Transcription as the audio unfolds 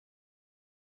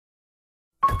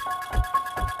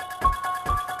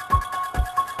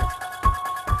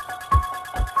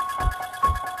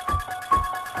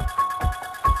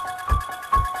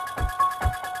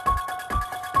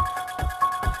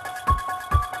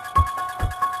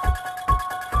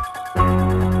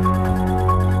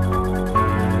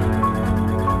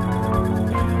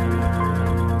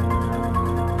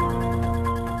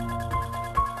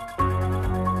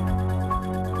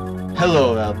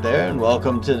Hello out there, and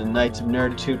welcome to the Knights of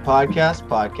Nerditude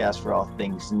podcast for all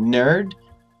things nerd.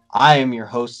 I am your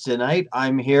host tonight.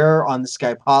 I'm here on the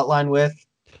Skype hotline with...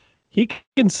 He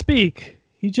can speak.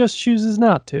 He just chooses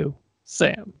not to.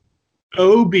 Sam.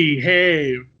 Oh,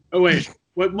 behave. Oh, wait.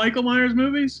 What Michael Myers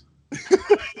movies?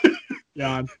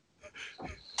 John.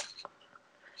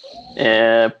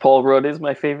 Paul Rudd is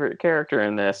my favorite character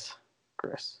in this,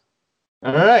 Chris.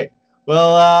 All right.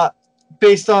 Well,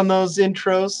 based on those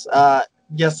intros,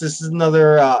 yes, this is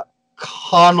another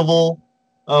carnival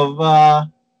of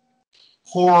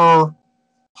horror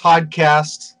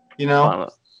podcast, you know?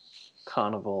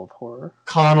 Carnival of horror.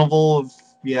 Carnival of,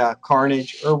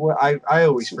 carnage. Or what I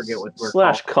always forget what we're /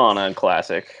 called. Conan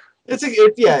Classic. It's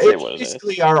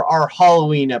basically our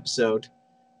Halloween episode,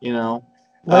 you know?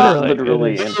 Literally and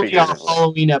Literally our figuratively.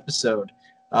 Halloween episode.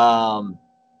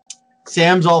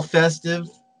 Sam's all festive,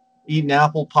 eating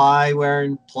apple pie,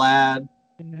 wearing plaid.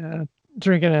 Yeah,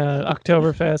 drinking a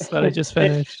Oktoberfest that I just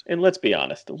finished. And let's be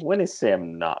honest, when is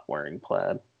Sam not wearing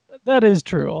plaid? That is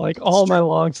true. Like all my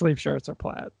long sleeve shirts are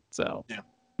plaid, so yeah.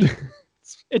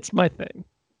 it's my thing.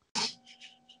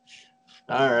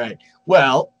 All right.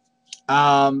 Well,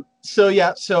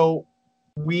 so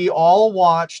we all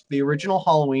watched the original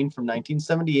Halloween from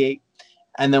 1978,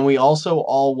 and then we also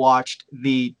all watched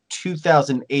the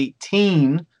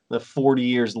 2018, the 40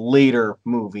 years later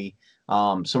movie.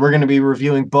 So we're going to be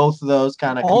reviewing both of those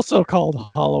kind of. Also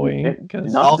called Halloween.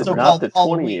 Not the 20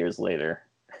 Halloween. years later.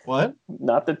 What?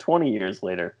 Not the 20 years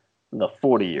later. The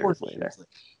 40 years later.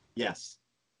 Yes.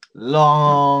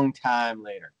 Long time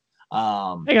later.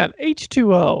 Hang on,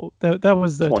 H2O. That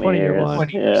was the 20-year one.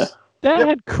 20 years. Yeah. That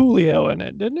had Coolio in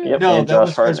it, didn't it? Yep. No, and that Josh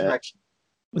was Hartnett. Resurrection.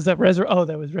 Was that Resurrection? Oh,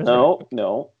 that was Resurrection.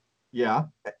 No. Yeah.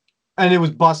 And it was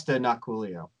Busta, not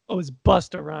Coolio. Oh, it was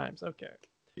Busta Rhymes. Okay.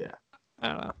 Yeah. I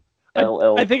don't know.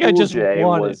 LL I think Cool I just J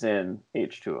wanted. was in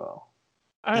H2O.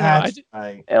 I don't know. That's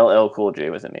right. LL Cool J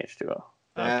was in H2O.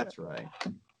 That's right.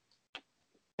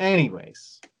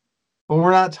 Anyways, but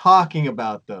we're not talking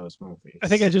about those movies. I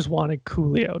think I just wanted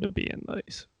Coolio to be in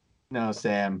these. No,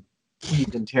 Sam.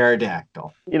 Even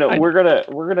pterodactyl. You know, we're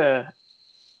gonna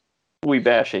we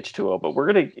bash H2O, but we're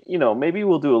gonna, you know, maybe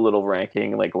we'll do a little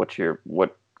ranking, like what's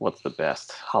the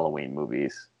best Halloween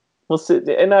movies. We'll see,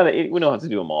 and we don't have to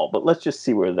do them all, but let's just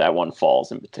see where that one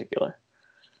falls in particular.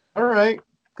 All right.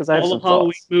 Because I have All some the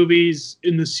Halloween thoughts. movies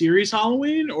in the series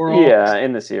Halloween? Or all... Yeah,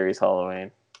 in the series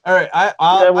Halloween. All right.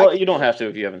 You don't have to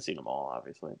if you haven't seen them all,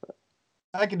 obviously. But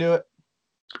I can do it.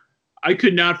 I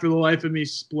could not for the life of me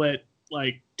split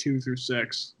like 2 through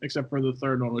 6, except for the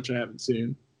third one, which I haven't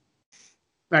seen. In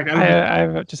fact,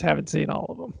 I just haven't seen all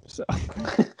of them. So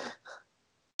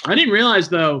I didn't realize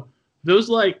though, those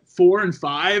like 4 and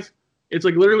 5, it's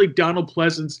like literally Donald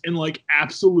Pleasance and like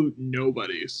absolute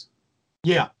nobodies.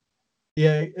 Yeah.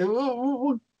 Yeah.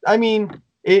 I mean,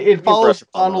 it follows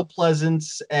Donald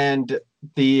Pleasance and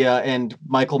and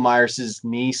Michael Myers'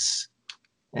 niece,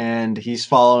 and he's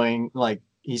following, like,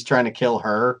 he's trying to kill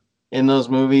her in those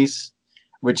movies,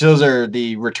 which those are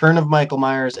the Return of Michael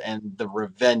Myers and the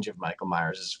Revenge of Michael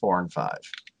Myers is 4 and 5.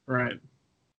 Right.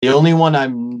 The only one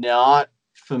I'm not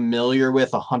familiar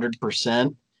with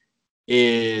 100%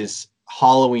 is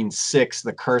Halloween 6,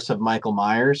 The Curse of Michael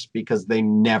Myers, because they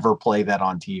never play that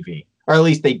on TV. Or at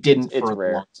least they didn't for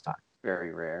rare. a long time.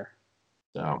 Very rare.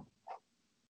 So,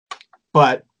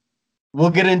 but we'll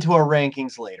get into our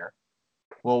rankings later.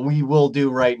 Well, we will do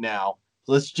right now.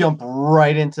 Let's jump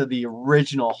right into the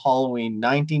original Halloween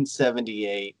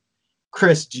 1978.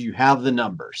 Chris, do you have the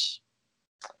numbers?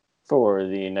 For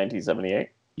the 1978?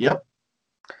 Yep.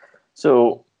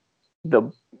 So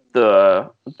the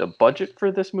budget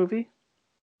for this movie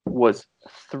was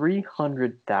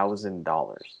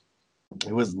 $300,000.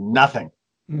 It was nothing.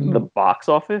 The box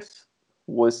office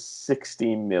was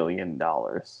 $60 million.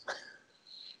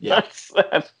 Yeah.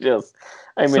 That's just,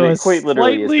 I mean, so it quite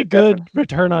literally is slightly the good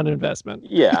return on investment.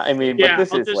 Yeah, I mean, but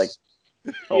this is like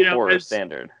a horror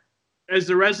standard. As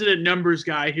the resident numbers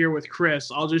guy here with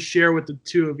Chris, I'll just share with the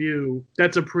two of you,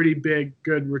 that's a pretty big,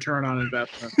 good return on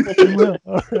investment.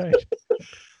 All right.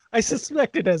 I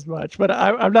suspected as much, but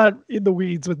I'm not in the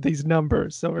weeds with these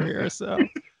numbers over here. So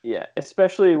yeah,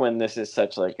 especially when this is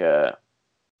such like a,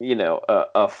 you know,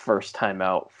 a first time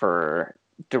out for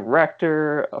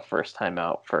director, a first time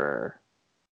out for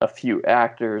a few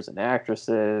actors and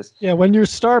actresses. Yeah, when your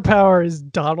star power is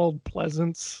Donald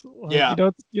Pleasance, like, Yeah.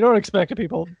 you don't expect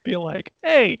people to be like,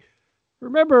 "Hey,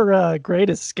 remember Great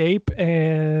Escape?"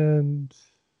 And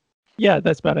yeah,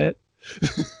 that's about it.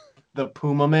 The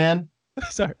Puma Man.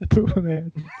 Sorry, the Puma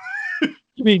Man.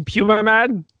 You mean Puma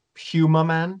Man? Puma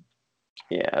Man.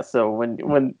 Yeah, so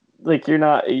when like you're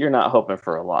not hoping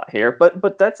for a lot here,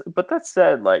 but that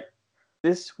said, like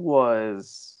this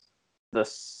was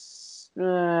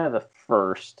the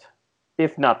first,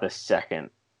 if not the second,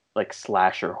 like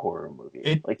slasher horror movie.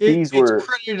 It's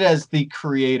credited as the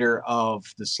creator of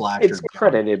the slasher. It's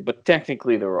credited, but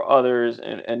technically there were others,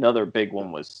 and another big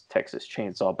one was Texas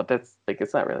Chainsaw. But that's like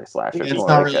it's not really a slasher. It's more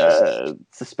like really a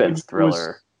suspense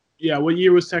thriller. What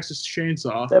year was Texas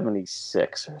Chainsaw?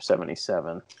 76 or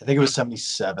 77. I think it was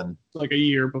 77. Like a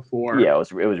year before. Yeah, it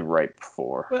was right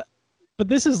before. But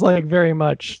this is like very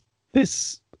much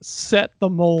this set the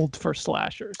mold for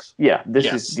slashers. Yeah, this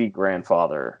is the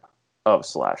grandfather of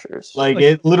slashers. Like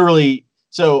it literally.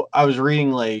 So I was reading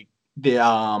like the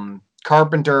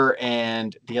Carpenter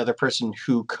and the other person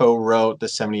who co-wrote the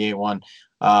 78 one,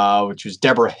 which was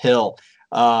Deborah Hill.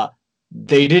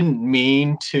 They didn't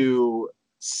mean to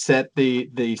set the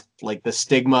like the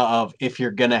stigma of if you're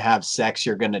gonna have sex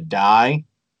you're gonna die,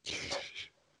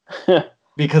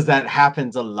 because that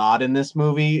happens a lot in this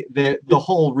movie. The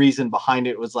whole reason behind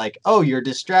it was like, oh, you're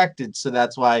distracted, so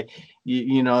that's why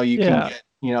you can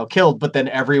get killed. But then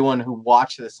everyone who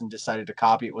watched this and decided to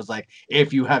copy it was like,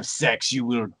 if you have sex you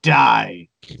will die.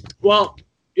 Well,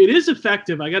 it is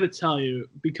effective, I gotta tell you,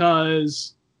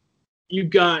 because you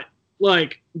got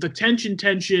like the tension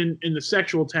and the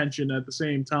sexual tension at the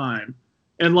same time.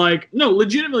 And like, no,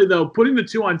 legitimately though, putting the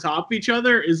two on top of each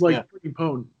other is like pretty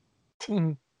potent.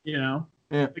 Mm-hmm. You know?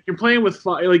 Yeah. Like you're playing with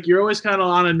fire, like you're always kind of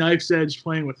on a knife's edge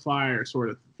playing with fire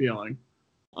sort of feeling.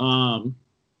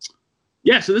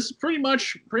 Yeah, so this is pretty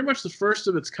much the first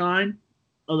of its kind.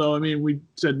 Although I mean we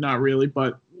said not really,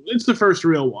 but it's the first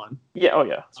real one. Yeah, oh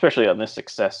yeah. Especially on this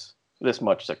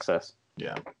much success.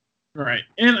 Yeah. Right.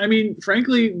 And I mean,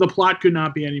 frankly, the plot could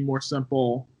not be any more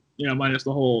simple, minus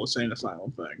the whole insane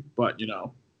asylum thing. But,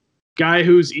 guy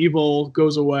who's evil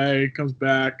goes away, comes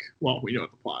back. Well, we know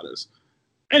what the plot is.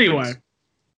 Anyway.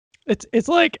 It's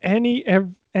like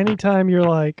anytime you're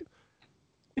like,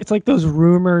 it's like those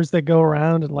rumors that go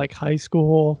around in like high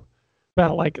school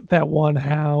about like that one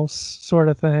house sort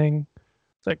of thing.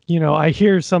 It's like, I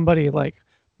hear somebody like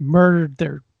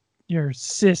murdered your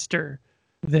sister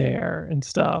there and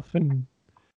stuff, and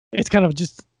it's kind of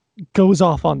just goes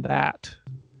off on that,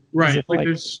 right? Like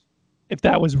if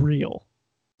that was real,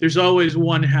 there's always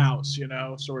one house,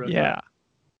 sort of. Yeah,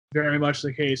 very much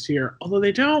the case here. Although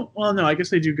they don't. Well, no, I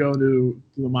guess they do go to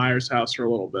the Myers house for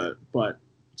a little bit, but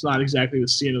it's not exactly the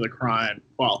scene of the crime.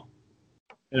 Well,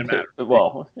 in a matter.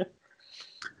 Well,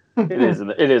 it is.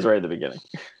 It is right at the beginning.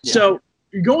 Yeah. So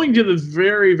going to the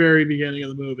very, very beginning of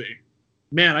the movie,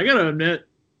 man, I gotta admit,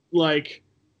 like,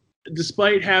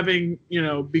 despite having,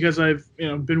 because I've,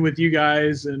 been with you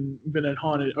guys and been at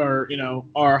haunted or,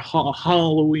 our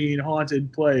Halloween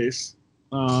haunted place,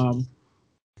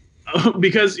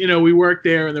 because, we worked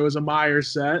there and there was a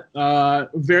Myers set,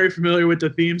 very familiar with the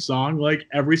theme song, like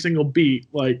every single beat,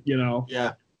 like,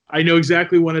 Yeah. I know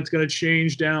exactly when it's going to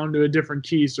change down to a different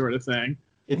key sort of thing.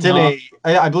 It's in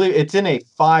I believe it's in a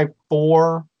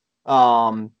 5/4,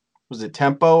 was it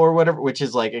tempo or whatever, which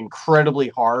is like incredibly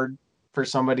hard for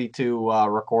somebody to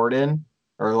record in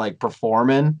or like perform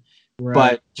in. Right.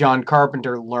 But John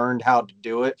Carpenter learned how to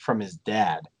do it from his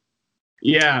dad.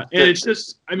 Yeah, and it's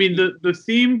just, I mean, the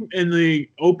theme in the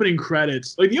opening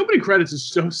credits, like the opening credits is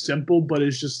so simple, but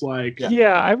it's just like...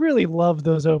 Yeah, I really love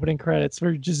those opening credits.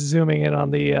 We're just zooming in on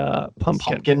the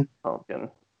pumpkin.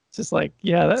 It's just like,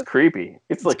 yeah, that's creepy.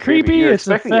 It's like creepy. You're it's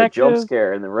expecting effective. A jump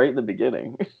scare and then right in the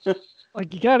beginning.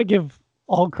 Like, you got to give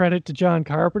all credit to John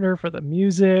Carpenter for the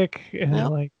music, and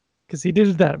like, because he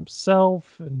did that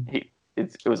himself, and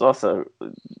it was also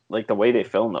like the way they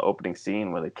filmed the opening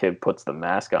scene where the kid puts the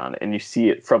mask on, and you see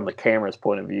it from the camera's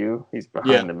point of view. He's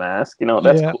behind the mask.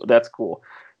 That's cool. That's cool.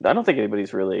 I don't think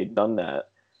anybody's really done that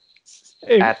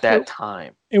at that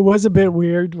time. It was a bit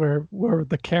weird where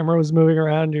the camera was moving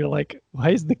around. And you're like,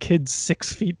 why is the kid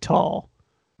 6 feet tall?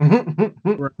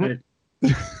 Right.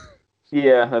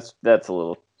 Yeah, that's a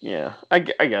little. Yeah, I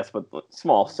guess, but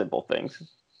small, simple things.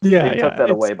 Yeah, they took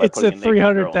that away by it's a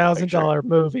 $300,000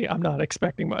 movie. I'm not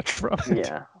expecting much from it.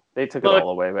 Yeah, they took it all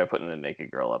away by putting a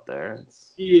naked girl up there.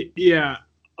 Yeah,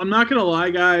 I'm not gonna lie,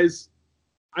 guys.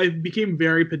 I became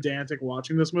very pedantic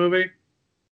watching this movie.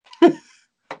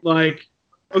 Like,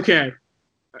 okay,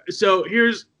 So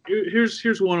here's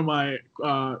one of my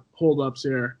holdups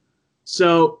here.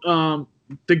 So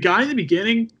the guy in the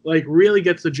beginning like really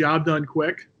gets the job done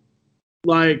quick.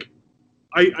 Like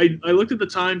I looked at the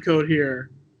time code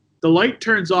here. The light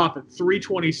turns off at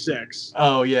 3:26.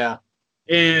 Oh yeah.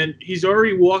 And he's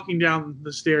already walking down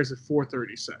the stairs at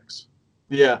 4:36.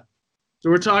 Yeah. So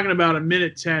we're talking about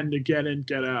 1:10 to get in,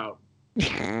 get out.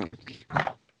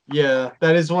 Yeah,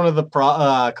 that is one of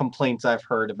the complaints I've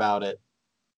heard about it.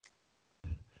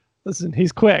 Listen,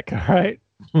 he's quick, all right?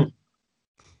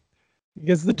 He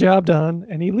gets the job done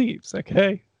and he leaves,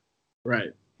 okay? Right.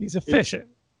 He's efficient.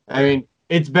 I mean,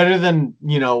 it's better than,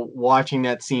 watching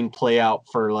that scene play out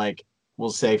for like, we'll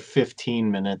say 15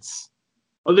 minutes.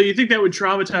 Although you think that would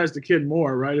traumatize the kid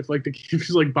more, right? If like the kid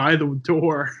was like by the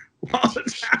door while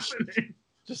it's happening.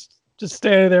 Just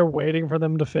stay there waiting for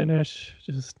them to finish.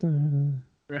 Just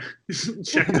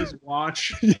check his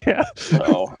watch. Yeah.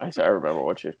 Oh, I remember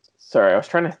what you. Sorry, I was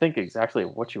trying to think exactly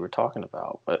what you were talking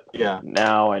about, but yeah,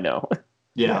 now I know.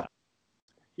 Yeah.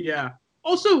 Yeah.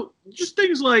 Also, just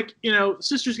things like,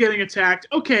 sister's getting attacked.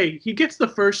 Okay, he gets the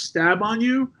first stab on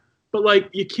you, but like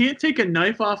you can't take a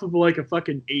knife off of like a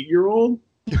fucking 8-year-old.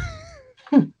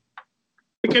 Like,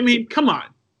 I mean, come on.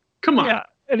 Yeah,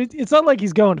 and it's not like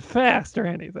he's going fast or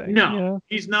anything. No,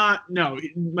 he's not. No, I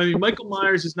mean, Michael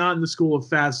Myers is not in the school of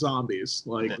fast zombies.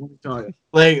 Like, let me tell you.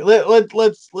 Like,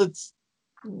 let's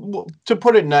to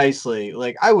put it nicely,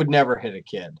 like I would never hit a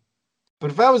kid,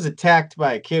 but if I was attacked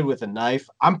by a kid with a knife,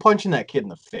 I'm punching that kid in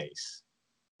the face.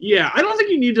 Yeah, I don't think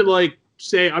you need to like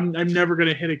say I'm never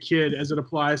gonna hit a kid as it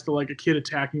applies to like a kid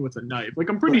attacking with a knife. Like,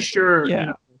 I'm pretty sure.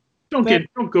 Yeah.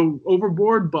 Don't go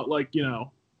overboard, but like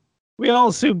we all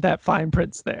assumed that fine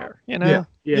print's there. Yeah.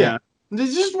 They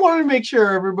just wanted to make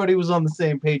sure everybody was on the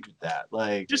same page with that.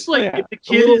 Like, just like if the a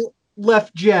kid little is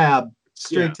left jab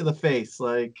straight to the face,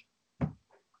 like.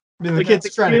 I mean, the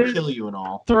kid's trying to kill you and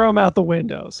all. Throw him out the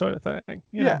window, sort of thing.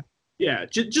 Yeah. Yeah,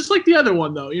 just like the other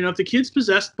one, though. If the kid's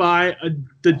possessed by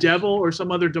the devil or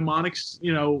some other demonic,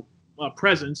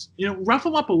 presence, rough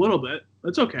him up a little bit.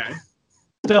 That's okay.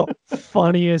 Still,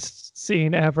 funniest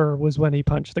scene ever was when he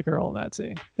punched the girl in that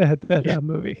scene, that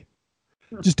movie.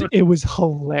 Just, it was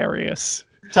hilarious.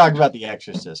 Talk about The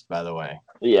Exorcist, by the way.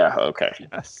 Yeah, okay.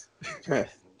 Yes.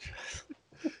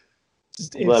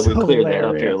 Glad we cleared that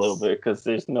up here a little bit because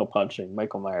there's no punching.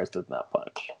 Michael Myers does not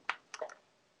punch.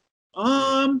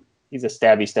 He's a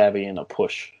stabby and a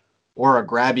push. Or a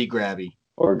grabby.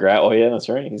 Or a grab. Oh yeah, that's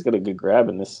right. He's got a good grab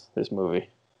in this movie.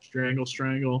 Strangle.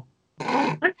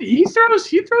 He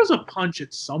throws a punch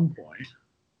at some point.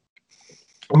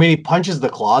 I mean, he punches the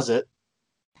closet.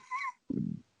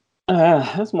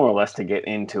 That's more or less to get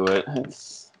into it.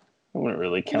 I wouldn't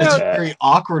really count That's that. a very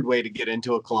awkward way to get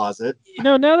into a closet.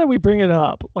 Now that we bring it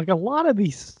up, like a lot of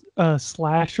these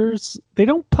slashers, they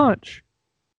don't punch.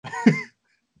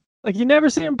 Like, you never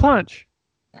see them punch.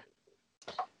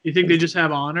 You think they just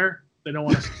have honor? They don't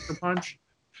want to sucker punch?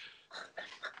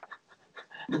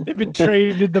 They've been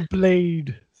trained in the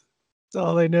blade. That's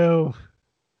all they know.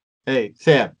 Hey,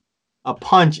 Sam, a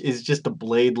punch is just a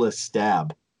bladeless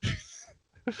stab.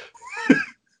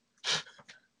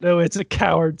 No, it's a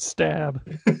coward stab.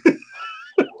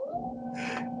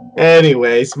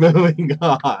 Anyways, moving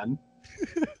on.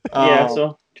 Yeah,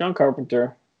 so John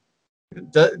Carpenter.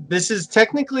 This is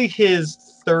technically his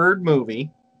third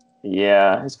movie.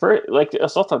 Yeah, his first, like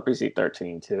Assault on Precinct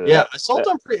 13 too. Yeah, Assault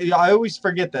on Precinct. I always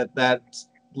forget that's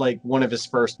like one of his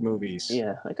first movies.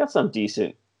 Yeah, I got some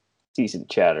decent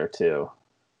chatter too.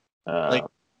 Like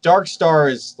Dark Star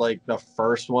is like the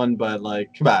first one, but like,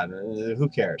 come on, who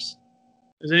cares?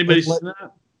 Has anybody seen that?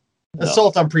 No.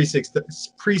 Assault on Precinct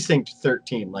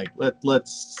 13. Like,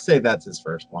 let's say that's his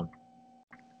first one.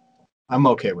 I'm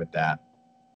okay with that.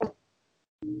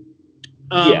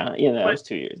 That was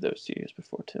 2 years. That was 2 years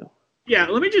before too. Yeah,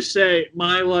 let me just say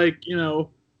my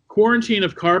quarantine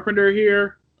of Carpenter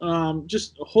here.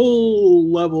 Just a whole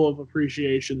level of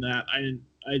appreciation that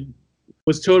I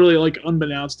was totally like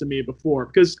unbeknownst to me before.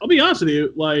 Because I'll be honest with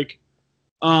you, like,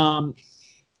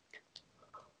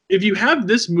 if you have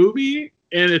this movie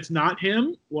and it's not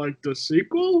him, like the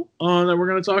sequel that we're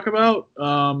gonna talk about,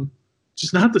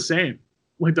 just not the same.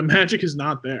 Like, the magic is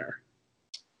not there.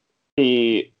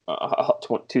 The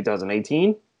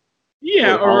 2018.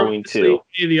 Yeah, or Halloween 2.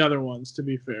 Any of the other ones, to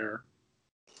be fair.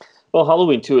 Well,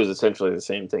 Halloween 2 is essentially the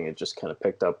same thing. It just kind of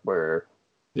picked up where.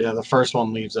 Yeah, the first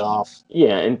one leaves off.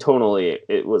 Yeah, and tonally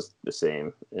it was the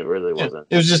same. It really wasn't.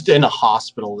 It was just in a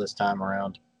hospital this time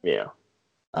around. Yeah.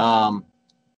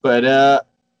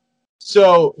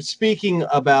 So speaking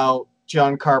about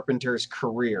John Carpenter's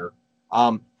career,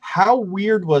 how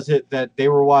weird was it that they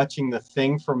were watching The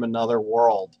Thing from Another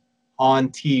World on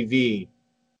TV?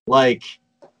 Like,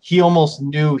 he almost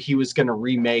knew he was going to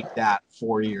remake that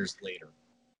 4 years later.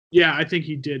 Yeah, I think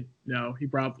he did. No,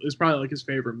 it's probably like his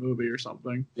favorite movie or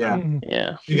something. Yeah,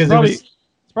 Yeah. because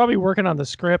He's probably working on the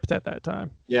script at that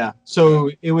time. Yeah,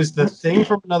 so it was The Thing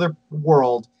from Another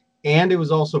World, and it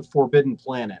was also Forbidden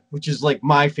Planet, which is like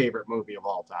my favorite movie of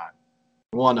all time.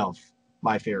 One of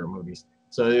my favorite movies.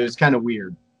 So it was kind of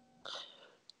weird.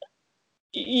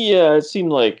 Yeah, it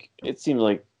seemed like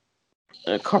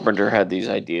Carpenter had these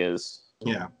ideas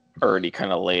already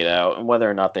kind of laid out, and whether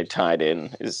or not they tied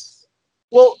in is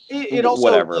it also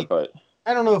whatever. like, but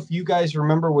I don't know if you guys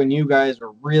remember when you guys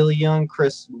were really young.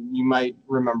 Chris, you might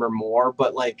remember more,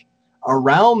 but like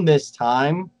around this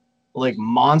time, like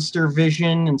Monster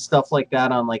Vision and stuff like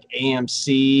that on like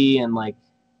AMC, and like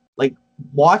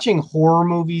watching horror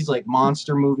movies, like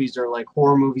monster movies or like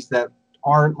horror movies that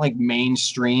aren't like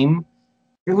mainstream,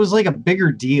 it was like a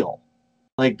bigger deal.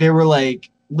 Like they were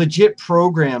like legit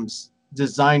programs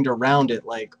designed around it,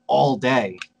 like all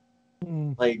day.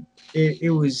 Like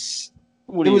it was.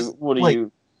 What do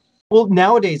you? Well,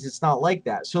 nowadays it's not like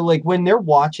that. So like when they're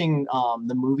watching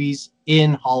the movies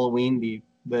in Halloween,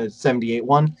 the 78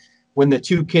 one, when the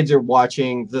two kids are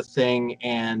watching The Thing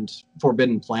and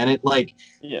Forbidden Planet, like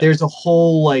there's a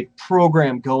whole like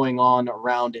program going on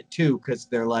around it too, because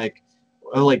they're like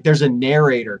there's a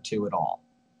narrator to it all.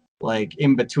 Like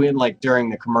in between, like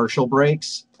during the commercial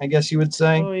breaks, I guess you would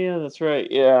say. Oh yeah, that's right.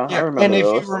 Yeah, I remember. And if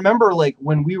those. you remember, like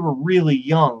when we were really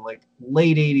young, like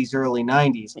late '80s, early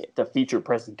 '90s, the feature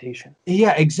presentation.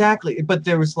 Yeah, exactly. But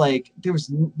there was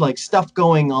stuff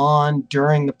going on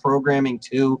during the programming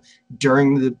too,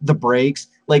 during the breaks.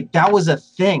 Like that was a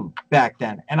thing back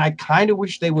then, and I kind of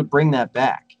wish they would bring that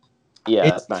back. Yeah,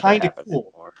 it's that's not kind of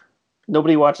cool. Anymore.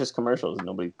 Nobody watches commercials.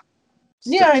 Nobody.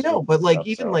 Yeah, I know, but like stuff,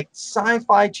 even like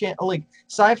Sci-Fi Channel, like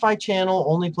Sci-Fi Channel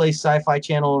only plays Sci-Fi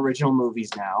Channel original movies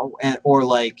now, or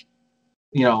like,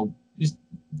 just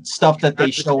stuff that they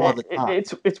show all the time.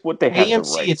 It's what they have.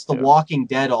 AMC, the it's The Walking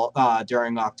Dead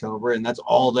during October, and that's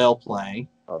all they'll play.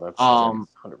 Oh, that's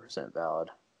 100% valid.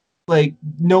 Like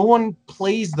no one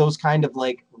plays those kind of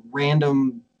like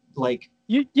random like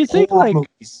you think like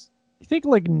movies. You think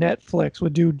like Netflix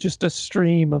would do just a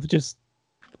stream of just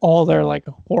all their like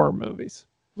horror movies?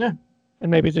 Yeah,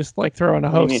 and maybe just like throw in a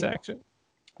host section.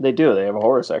 They do. They have a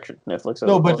horror section. Netflix.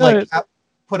 No, but like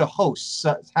put a host,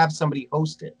 have somebody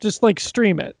host it. Just like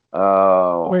stream it.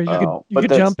 Oh, where you could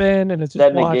jump in and it's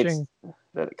just watching.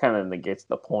 That kind of negates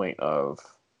the point of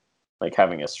like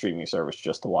having a streaming service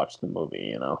just to watch the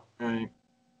movie, Right.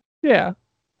 Yeah.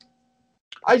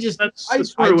 That's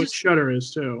sort of what Shudder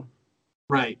is too.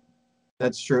 Right.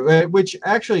 That's true. Which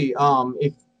actually,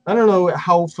 if I don't know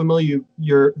how familiar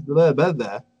you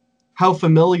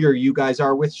guys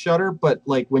are with Shudder, but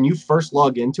like when you first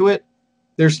log into it,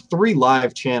 there's 3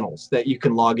 live channels that you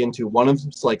can log into. One of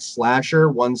them's like slasher,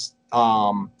 one's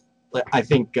I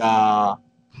think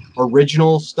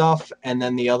original stuff, and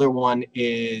then the other one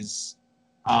is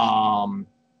oh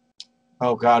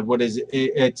god, what is it?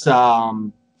 It's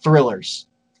thrillers.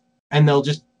 And they'll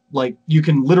just like you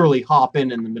can literally hop in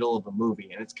the middle of a movie,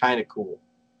 and it's kind of cool.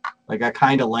 Like I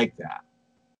kind of like that.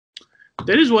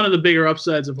 That is one of the bigger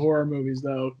upsides of horror movies,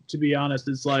 though. To be honest,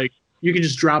 it's like you can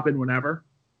just drop in whenever.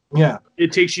 Yeah.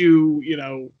 It takes you,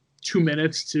 2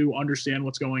 minutes to understand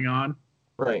what's going on.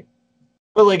 Right.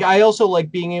 But like I also like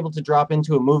being able to drop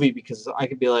into a movie because I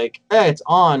could be like, it's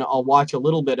on. I'll watch a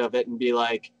little bit of it and be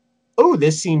like, oh,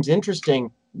 this seems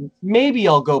interesting. Maybe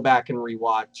I'll go back and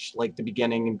rewatch like the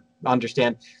beginning and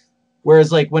understand.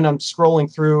 Whereas like when I'm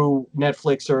scrolling through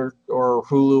Netflix or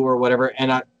Hulu or whatever,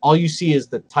 and all you see is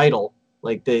the title,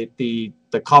 like the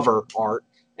cover art,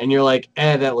 and you're like,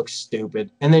 that looks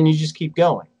stupid, and then you just keep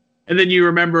going. And then you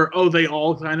remember, they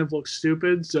all kind of look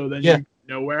stupid, so then you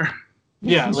nowhere.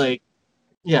 Yeah, like,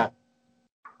 yeah.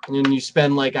 And then you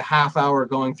spend like a half hour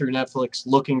going through Netflix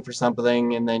looking for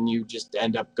something, and then you just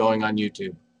end up going on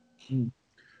YouTube.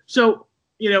 So,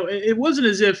 it wasn't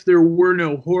as if there were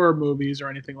no horror movies or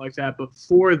anything like that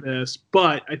before this,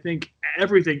 but I think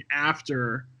everything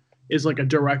after is like a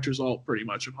director's alt pretty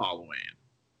much of Halloween.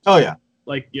 Oh, yeah.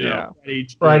 Like,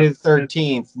 Friday the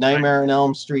 13th, Nightmare on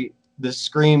Elm Street, the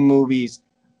Scream movies,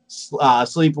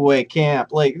 Sleepaway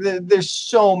Camp. Like, there's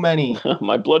so many.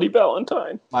 My Bloody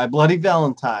Valentine. My Bloody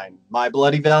Valentine. My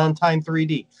Bloody Valentine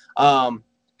 3D.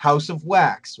 House of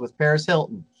Wax with Paris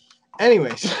Hilton.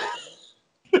 Anyways.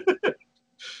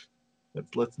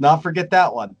 Let's not forget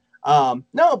that one.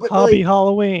 No, but Hobby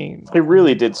Halloween. It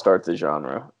really did start the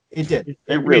genre. It did.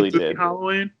 It really did.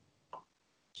 Halloween.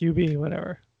 QB,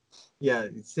 whatever. Yeah,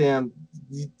 Sam.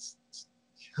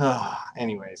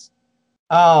 Anyways,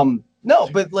 no,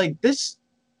 but like this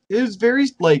is very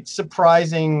like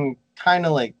surprising, kind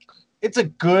of like it's a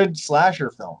good slasher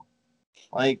film.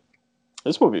 Like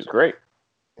This movie is great.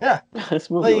 Yeah, This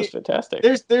movie was like fantastic.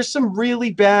 there's some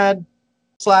really bad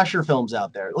slasher films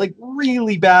out there, like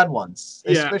really bad ones.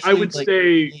 Yeah, Especially I would like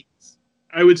say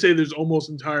I would say there's almost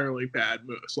entirely bad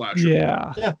slasher.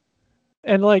 Yeah. Yeah.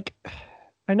 And like,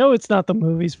 I know it's not the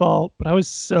movie's fault, but I was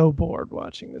so bored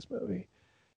watching this movie.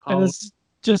 And it's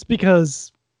just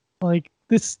because, like,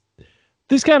 this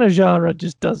kind of genre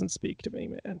just doesn't speak to me,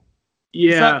 man.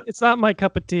 Yeah, It's not my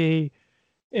cup of tea.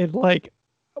 It like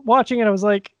watching it, I was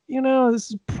like, this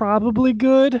is probably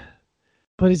good,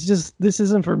 but it's just this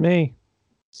isn't for me.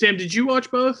 Sam, did you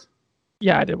watch both?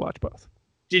 Yeah, I did watch both.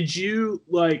 Did you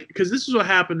like? Because this is what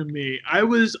happened to me. I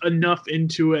was enough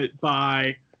into it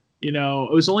by, it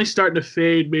was only starting to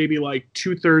fade maybe like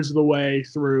 2/3 of the way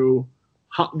through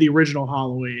the original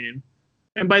Halloween,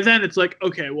 and by then it's like,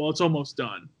 okay, well, it's almost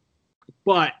done.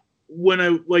 But when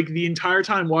I like the entire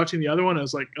time watching the other one, I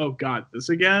was like, oh god, this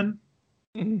again.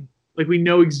 Mhm. Like we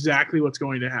know exactly what's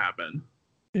going to happen.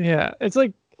 Yeah, it's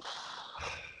like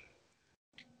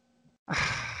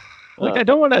I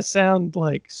don't want to sound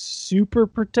like super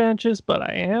pretentious, but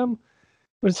I am.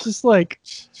 But it's just like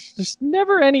there's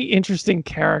never any interesting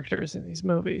characters in these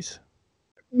movies.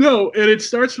 No, and it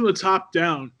starts from the top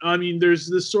down. I mean, there's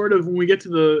this sort of when we get to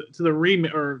the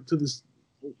remake or to this,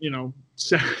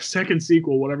 second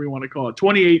sequel, whatever you want to call it.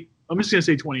 28. I'm just gonna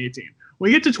say 2018. When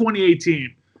we get to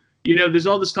 2018, there's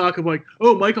all this talk of like,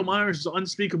 oh, Michael Myers is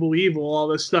unspeakable evil, all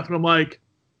this stuff, and I'm like,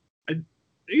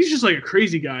 he's just like a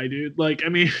crazy guy, dude. Like, I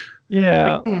mean,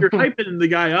 Yeah, like, you're hyping the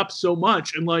guy up so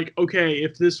much, and like, okay,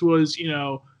 if this was,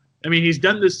 I mean, he's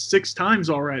done this 6 times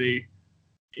already.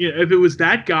 If it was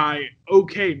that guy,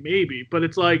 okay, maybe. But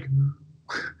it's like,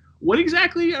 what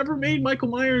exactly ever made Michael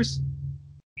Myers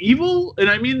evil? And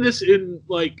I mean this in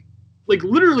like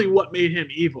literally what made him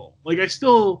evil. Like I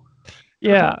still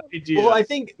yeah. Well, I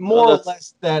think more or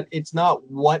less that it's not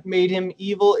what made him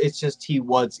evil. It's just he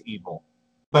was evil,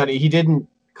 but he didn't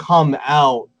come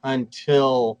out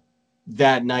until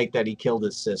that night that he killed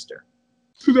his sister.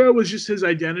 So that was just his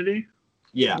identity.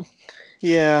 Yeah.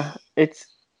 Yeah,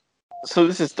 so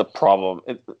this is the problem.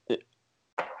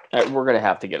 We're gonna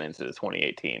have to get into the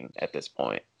 2018 at this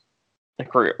point.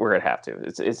 Like we're gonna have to.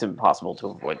 It's impossible to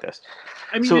avoid this.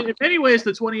 I mean, in many ways,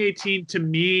 the 2018 to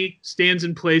me stands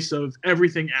in place of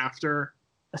everything after.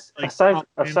 Like,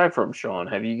 aside from Sean,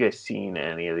 have you guys seen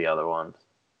any of the other ones?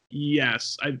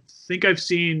 Yes, I think I've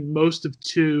seen most of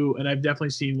 2, and I've definitely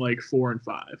seen like 4 and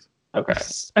 5. Okay,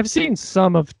 I've seen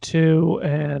some of 2,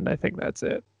 and I think that's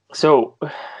it. So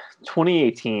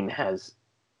 2018 has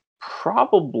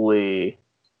probably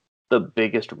the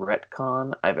biggest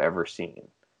retcon I've ever seen.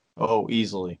 Oh,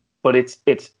 easily. But it's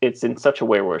in such a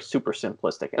way where it's super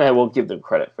simplistic, and I will give them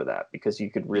credit for that because you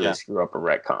could really screw up a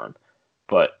retcon.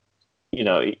 But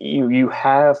you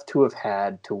have to have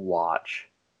had to watch,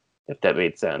 if that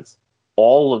made sense,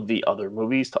 all of the other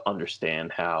movies to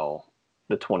understand how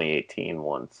the 2018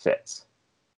 one fits.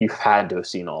 You've had to have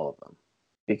seen all of them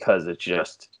because it's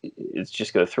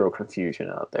just going to throw confusion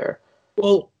out there.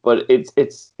 Well, but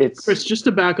it's Chris, just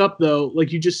to back up though,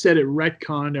 like you just said, it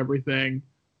retconned everything,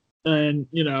 and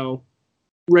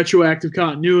retroactive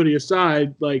continuity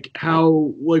aside, like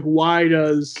how, like why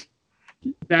does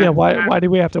that? Yeah, why do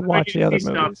we have to watch the other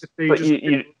movies? But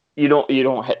you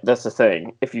don't. That's the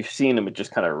thing. If you've seen them, it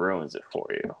just kind of ruins it for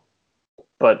you.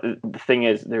 But the thing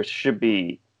is, there should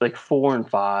be like 4 and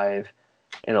 5,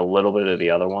 and a little bit of the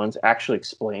other ones actually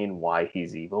explain why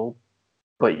he's evil.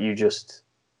 But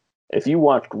if you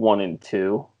watched 1 and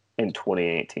 2 in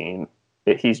 2018,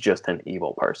 he's just an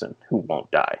evil person who won't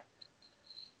die.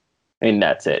 And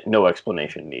that's it. No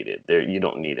explanation needed. You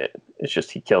don't need it. It's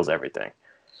just he kills everything.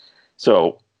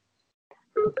 So,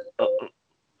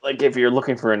 like, if you're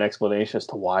looking for an explanation as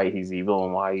to why he's evil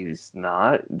and why he's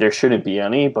not, there shouldn't be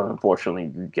any. But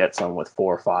unfortunately, you get some with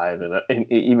 4 or 5,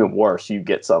 and even worse, you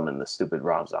get some in the stupid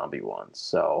Rob Zombie ones.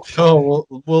 So,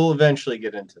 we'll eventually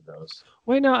get into those.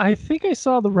 Wait, no, I think I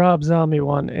saw the Rob Zombie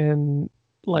one in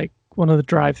like one of the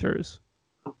drive-thrus.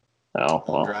 Oh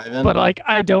well. But like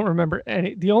I don't remember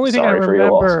any. The only thing I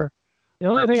remember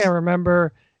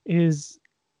is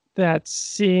that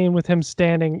scene with him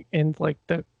standing in like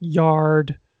the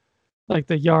yard at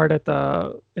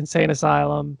the insane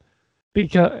asylum,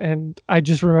 and I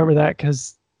just remember that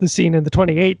because the scene in the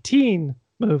 2018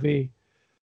 movie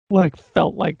like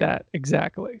felt like that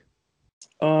exactly.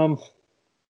 Or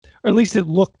at least it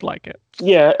looked like it.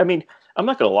 Yeah, I mean, I'm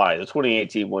not gonna lie, the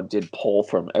 2018 one did pull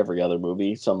from every other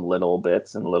movie, some little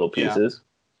bits and little pieces,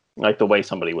 like the way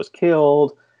somebody was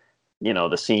killed.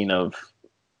 The scene of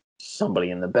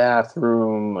somebody in the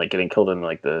bathroom, like getting killed in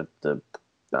like the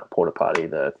not porta potty,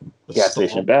 the gas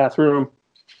station bathroom.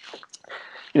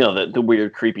 The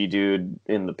weird creepy dude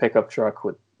in the pickup truck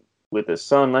with his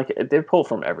son. Like they pull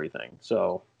from everything.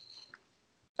 So,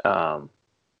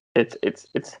 it's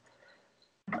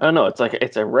I don't know. It's like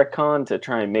it's a retcon to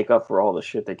try and make up for all the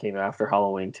shit that came after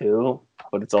Halloween 2,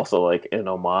 but it's also like an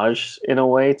homage in a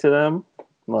way to them.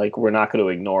 Like we're not going to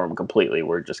ignore them completely.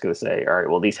 We're just going to say, all right,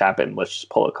 well these happened. Let's just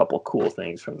pull a couple cool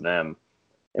things from them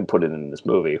and put it in this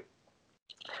movie.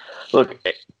 Look,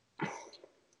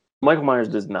 Michael Myers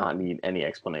does not need any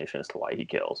explanation as to why he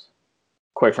kills.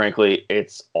 Quite frankly,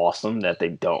 it's awesome that they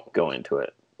don't go into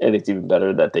it, and it's even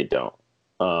better that they don't.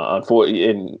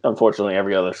 Unfortunately,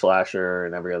 every other slasher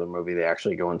and every other movie, they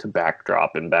actually go into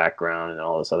backdrop and background and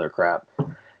all this other crap.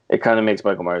 It kind of makes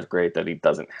Michael Myers great that he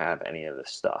doesn't have any of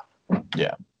this stuff.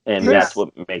 Yeah. And that's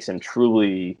what makes him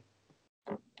truly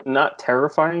not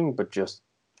terrifying, but just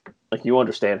like you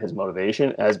understand his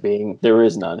motivation as being there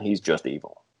is none. He's just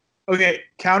evil. Okay,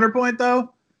 counterpoint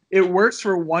though, it works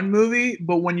for one movie,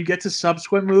 but when you get to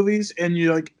subsequent movies and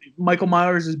you like Michael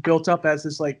Myers is built up as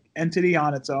this like entity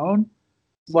on its own,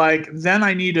 like then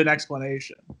I need an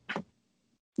explanation.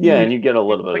 Yeah, and you get a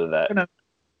little bit of that.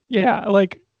 Yeah,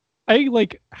 like I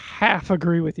like half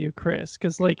agree with you, Chris,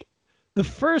 because like the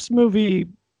first movie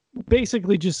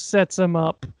basically just sets him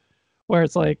up where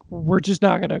it's like we're just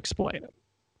not going to explain him,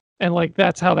 and like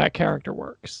that's how that character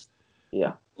works.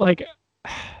 Yeah, like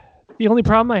the only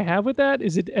problem I have with that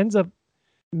is it ends up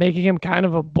making him kind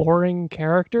of a boring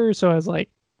character. So I was like,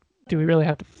 do we really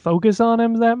have to focus on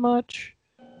him that much?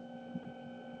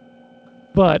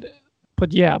 But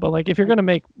like if you're gonna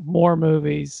make more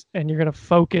movies and you're gonna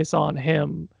focus on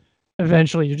him,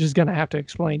 eventually you're just gonna have to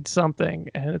explain something.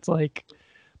 And it's like,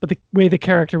 but the way the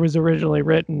character was originally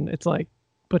written, it's like,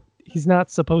 but he's not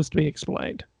supposed to be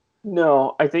explained.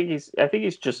 No, I think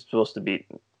he's just supposed to be.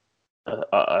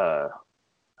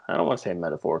 I don't want to say a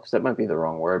metaphor because that might be the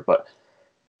wrong word, but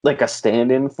like a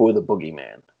stand-in for the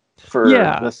boogeyman. For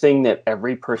the thing that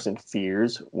every person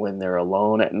fears when they're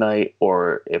alone at night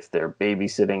or if they're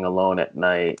babysitting alone at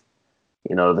night.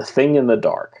 The thing in the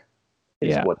dark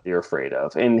is what they're afraid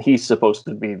of. And he's supposed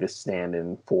to be the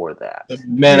stand-in for that. The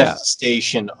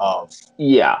manifestation of.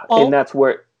 Yeah, and that's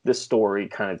where the story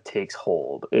kind of takes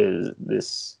hold, is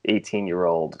this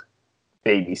 18-year-old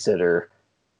babysitter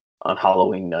on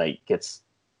Halloween night gets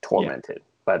tormented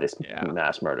by this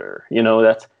mass murderer.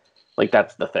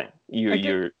 That's the thing.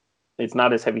 It's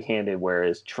not as heavy-handed,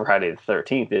 whereas Friday the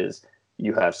 13th is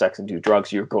you have sex and do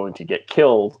drugs, you're going to get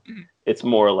killed. It's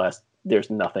more or less there's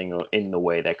nothing in the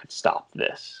way that could stop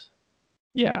this.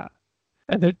 Yeah.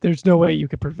 And there's no way you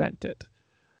could prevent it.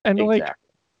 And like,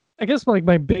 I guess like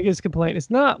my biggest complaint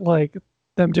is not like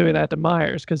them doing that to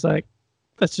Myers, because like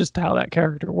that's just how that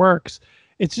character works.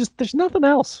 It's just there's nothing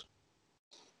else.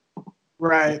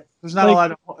 Right. There's not a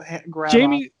lot of grab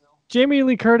Jamie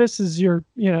Lee Curtis is your,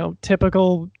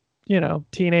 typical,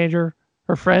 teenager.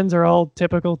 Her friends are all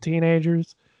typical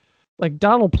teenagers. Like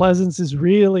Donald Pleasance is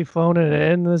really phoning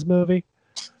it in this movie.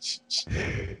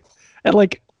 And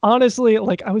like, honestly,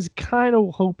 like I was kind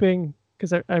of hoping,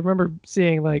 because I remember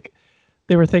seeing like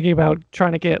they were thinking about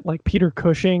trying to get like Peter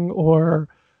Cushing or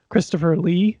Christopher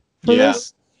Lee for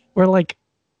this, where like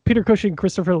Peter Cushing,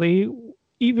 Christopher Lee,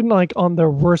 even like on their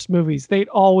worst movies, they'd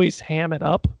always ham it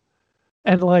up.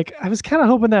 And like, I was kind of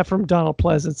hoping that from Donald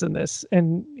Pleasance in this,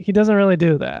 and he doesn't really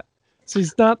do that. So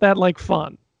he's not that like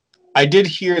fun. I did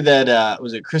hear that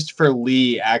was it Christopher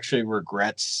Lee actually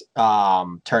regrets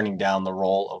turning down the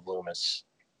role of Loomis.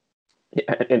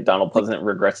 Yeah, and Donald Pleasance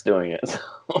regrets doing it.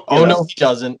 So, no, he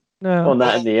doesn't. No. Well,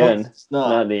 not in the end.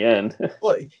 Not in the end.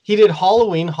 Well, he did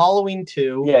Halloween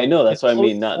 2. Yeah, I know. That's what I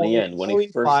mean. Not in the end. When Halloween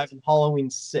he first 5 and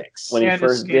Halloween 6. When he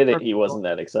first did it, he wasn't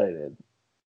that excited.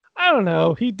 I don't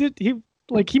know.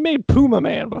 He made Puma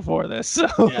Man before this. So.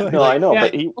 Yeah, no, I know,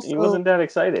 but he wasn't that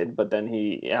excited. But then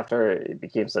after it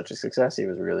became such a success, he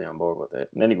was really on board with it.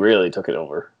 And then he really took it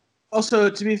over. Also,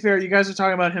 to be fair, you guys are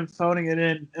talking about him phoning it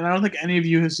in, and I don't think any of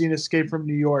you have seen Escape from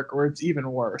New York, where it's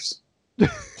even worse.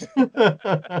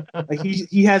 Like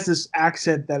he has this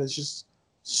accent that is just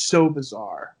so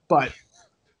bizarre. But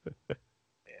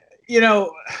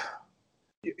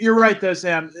you're right though,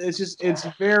 Sam. It's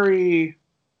very,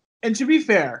 and to be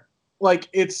fair, like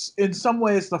it's in some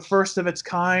ways the first of its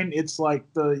kind. It's like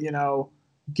the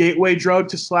gateway drug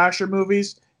to slasher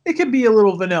movies. It can be a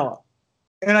little vanilla,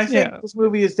 and I think this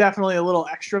movie is definitely a little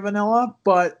extra vanilla,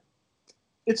 but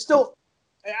it's still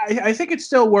I think it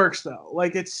still works though.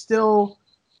 Like it's still,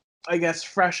 I guess,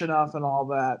 fresh enough and all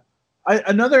that.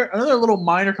 Another little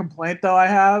minor complaint though I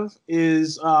have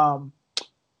is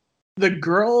the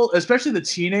girl, especially the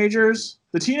teenagers.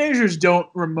 The teenagers don't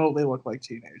remotely look like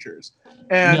teenagers,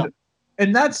 and No.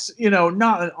 and that's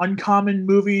not an uncommon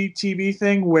movie TV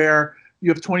thing where you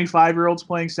have 25-year-olds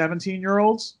playing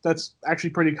 17-year-olds. That's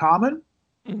actually pretty common,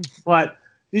 but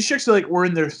these chicks are were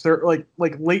in their like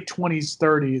late 20s,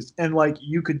 30s, and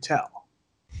you could tell.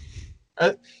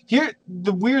 Here,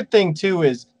 the weird thing too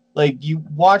is you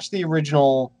watch the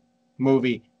original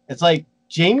movie. It's like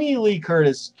Jamie Lee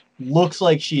Curtis looks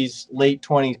like she's late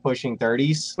 20s, pushing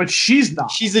 30s, but she's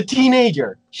not. She's a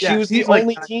teenager. She was the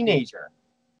only teenager,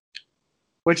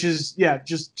 which is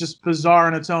just bizarre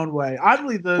in its own way.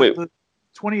 Oddly, the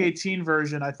 2018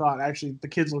 version, I thought actually the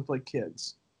kids looked like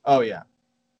kids. Oh yeah.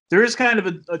 There is kind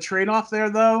of a trade-off there,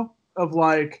 though, of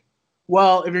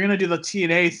well, if you're going to do the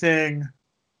TNA thing,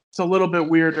 it's a little bit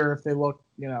weirder if they look,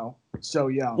 so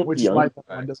young, which is why that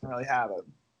one doesn't really have it.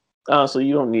 Oh, so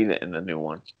you don't need it in the new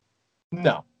one.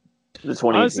 No. The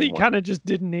 2018 honestly, you kind of just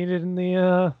didn't need it in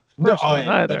the first one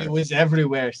either. But it was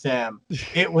everywhere, Sam.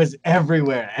 It was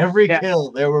everywhere. Every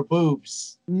kill, there were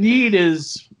boobs. Need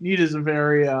is a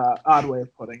very odd way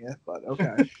of putting it, but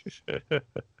okay.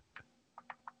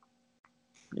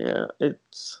 Yeah,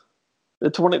 it's the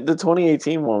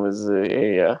 2018 one was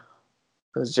it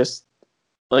was just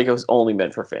it was only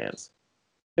meant for fans.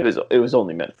 It was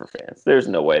only meant for fans. There's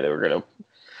no way they were gonna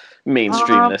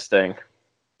mainstream this thing.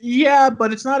 Yeah,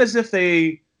 but it's not as if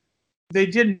they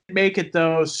didn't make it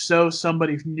though, so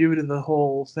somebody new to the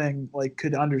whole thing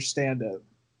could understand it.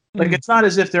 It's not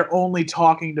as if they're only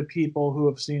talking to people who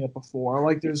have seen it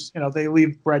before. There's they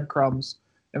leave breadcrumbs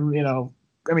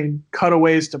and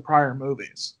cutaways to prior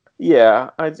movies. Yeah,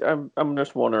 I'm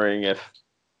just wondering if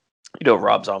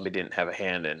Rob Zombie didn't have a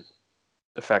hand in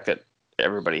the fact that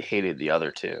everybody hated the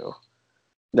other two.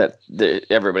 That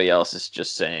everybody else is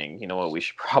just saying, you know what, we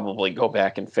should probably go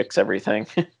back and fix everything.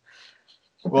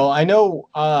 Well, I know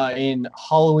in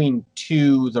Halloween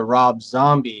 2, the Rob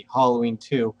Zombie Halloween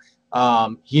 2,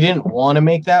 he didn't want to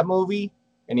make that movie,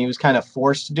 and he was kind of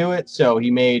forced to do it, so he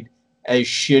made as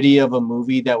shitty of a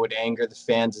movie that would anger the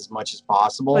fans as much as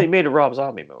possible. Well, he made a Rob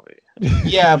Zombie movie.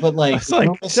 Yeah, but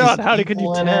Sean, how could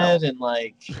you tell?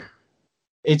 And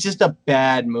it's just a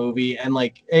bad movie, and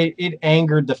it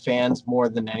angered the fans more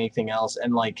than anything else,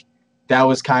 and that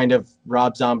was kind of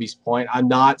Rob Zombie's point. I'm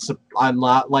not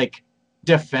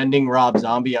defending Rob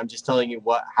Zombie. I'm just telling you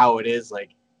how it is.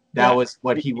 That was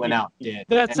what he went out and did.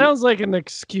 That sounds like an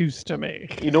excuse to me.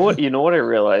 You know what I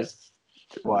realized?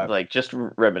 What? Just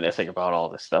reminiscing about all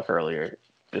this stuff earlier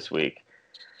this week.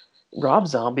 Rob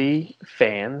Zombie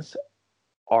fans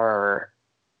are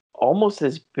almost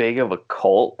as big of a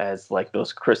cult as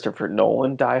those Christopher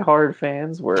Nolan diehard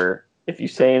fans, where if you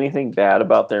say anything bad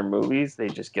about their movies, they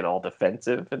just get all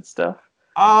defensive and stuff.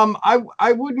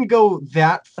 I wouldn't go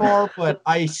that far, but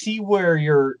I see where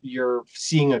you're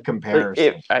seeing a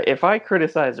comparison. If I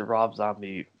criticize a Rob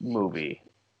Zombie movie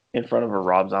in front of a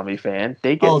Rob Zombie fan,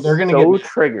 they get get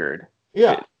triggered.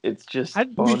 Yeah, it's just.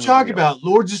 We talk about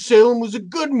Lords of Salem was a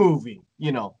good movie,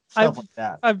 stuff like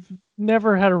that. I've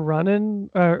never had a run-in,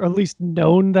 or at least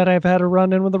known that I've had a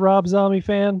run-in with a Rob Zombie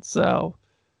fan, so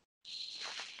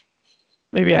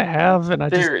maybe I have,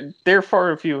 and they're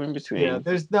far and few in between. Yeah,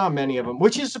 there's not many of them,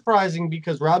 which is surprising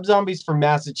because Rob Zombie's from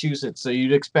Massachusetts, so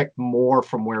you'd expect more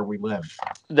from where we live.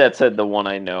 That said, the one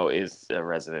I know is a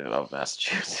resident of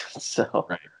Massachusetts, so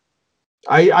right.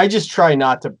 I just try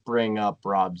not to bring up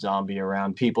Rob Zombie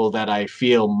around people that I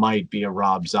feel might be a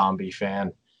Rob Zombie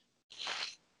fan.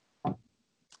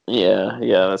 Yeah,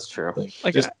 that's true.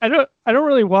 I don't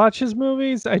really watch his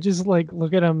movies. I just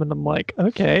look at him and I'm like,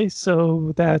 okay,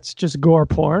 so that's just gore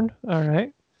porn. All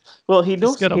right. Well, he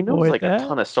knows a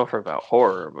ton of stuff about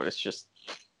horror, but it's just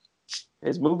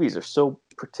his movies are so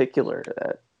particular to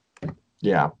that.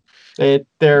 Yeah. You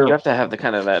have to have the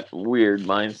kind of that weird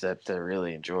mindset to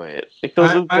really enjoy it.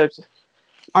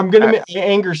 I'm gonna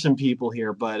anger some people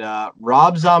here, but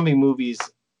Rob Zombie movies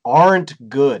aren't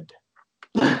good.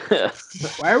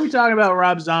 Why are we talking about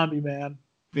Rob Zombie, man?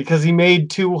 Because he made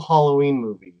 2 Halloween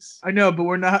movies. I know, but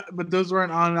we're not. But those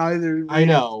weren't on either. I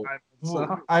know.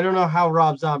 So. I don't know how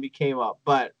Rob Zombie came up,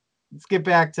 but let's get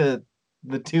back to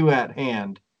the 2 at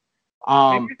hand.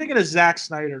 Maybe you're thinking of Zack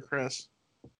Snyder, Chris.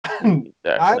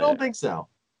 I don't think so.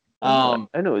 I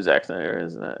know who Zack Snyder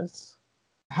is.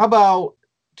 How about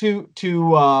to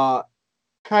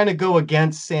kind of go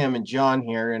against Sam and John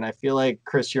here, and I feel like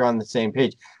Chris, you're on the same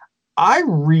page. I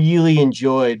really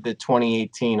enjoyed the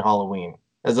 2018 Halloween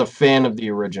as a fan of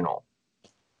the original.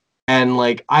 And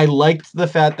like I liked the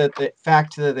fact that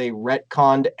they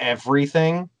retconned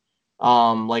everything,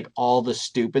 like all the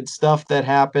stupid stuff that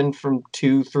happened from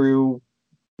 2 through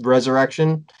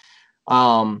Resurrection.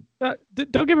 Don't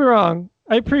get me wrong.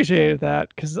 I appreciated that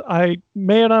because I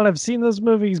may not have seen those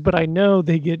movies, but I know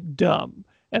they get dumb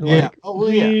and Yeah. like Oh, well,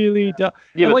 yeah. really dumb.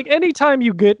 Yeah, And but- like anytime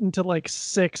you get into like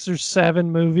 6 or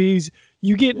 7 movies,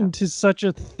 you get Yeah. into such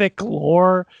a thick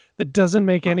lore that doesn't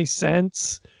make any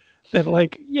sense. That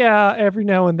like, yeah, every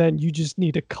now and then you just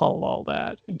need to cull all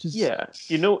that and just Yeah,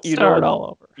 you know start all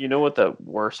over. You know what the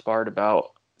worst part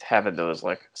about having those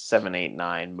like 7, 8,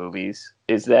 9 movies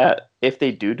is that if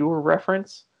they do a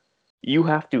reference, you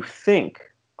have to think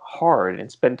hard and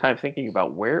spend time thinking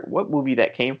about what movie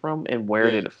that came from and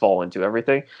where did it fall into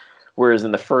everything. Whereas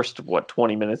in the first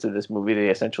 20 minutes of this movie, they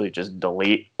essentially just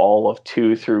delete all of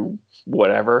 2 through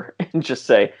whatever and just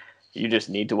say, you just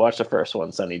need to watch the first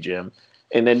one, Sonny Jim.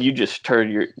 And then you just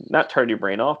not turn your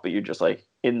brain off, but you're just like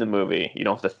in the movie. You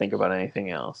don't have to think about anything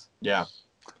else. Yeah.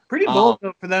 Pretty bold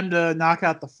though, for them to knock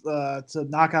out the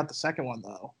second one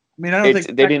though. I mean, I don't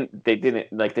think They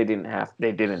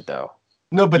didn't though.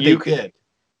 No, but You they could-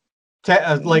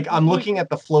 did. Like I'm looking at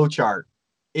the flow chart.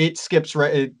 It skips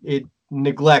right. It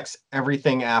neglects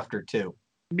everything after 2.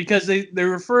 because they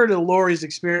refer to Laurie's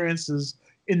experiences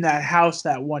in that house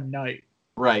that one night.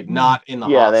 Right, not in the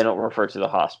Yeah, they hospital. don't refer to the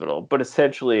hospital, but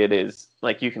essentially it is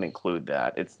like you can include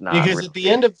that. It's not Because really- at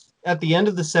the end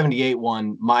of the 78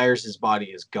 one, Myers' body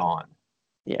is gone.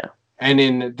 yeah. And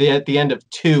at the end of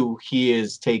 2, he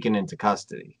is taken into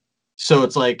custody. So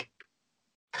it's like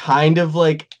kind of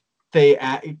like they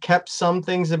kept some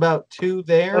things about 2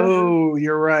 there. Oh,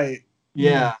 you're right.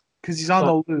 Yeah, Because he's on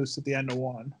the loose at the end of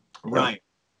 1. right.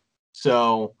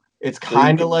 So it's So you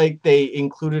kind of can- like they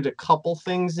included a couple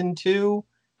things in 2.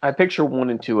 I picture 1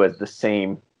 and 2 as the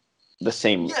same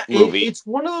Yeah, movie. it's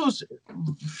one of those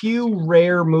few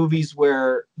rare movies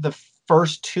where the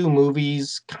first 2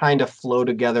 movies kind of flow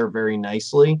together very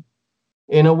nicely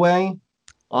in a way.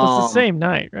 It's the same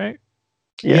night, right?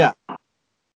 Yeah.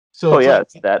 So Oh it's yeah, like-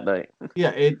 it's that night.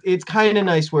 yeah, it's kind of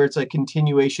nice where it's a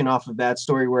continuation off of that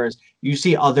story, whereas you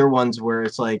see other ones where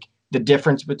it's like the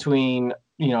difference between,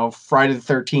 Friday the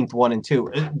 13th 1 and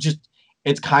 2.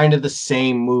 It's kind of the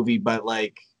same movie, but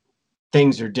like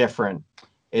things are different.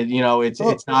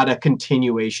 It's not a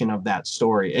continuation of that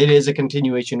story. It is a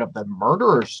continuation of the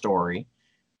murderer story,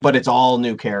 but it's all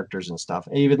new characters and stuff.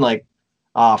 Even like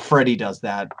Freddy does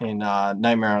that in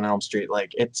Nightmare on Elm Street.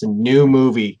 Like it's a new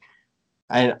movie.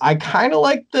 And I kind of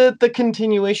like the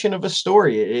continuation of a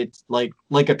story. It's like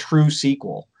a true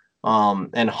sequel.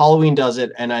 And Halloween does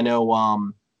it, and I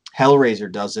know Hellraiser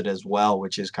does it as well,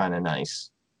 which is kind of nice.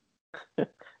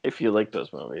 If you like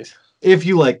those movies. If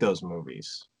you like those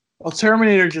movies. Well,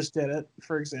 Terminator just did it,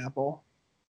 for example.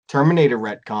 Terminator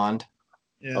retconned.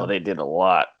 Yeah. Oh, they did a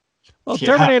lot. Well,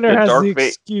 Yeah, Terminator the has Dark the Fate-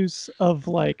 excuse of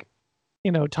like,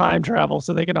 time travel,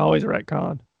 so they can always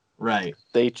retcon. Right.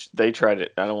 They tried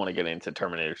it. I don't want to get into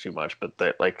Terminator too much, but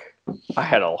I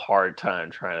had a hard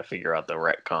time trying to figure out the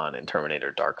retcon in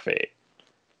Terminator Dark Fate.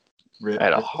 I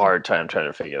had a hard time trying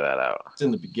to figure that out. It's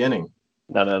in the beginning.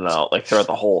 No. Like throughout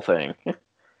the whole thing.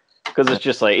 Because it's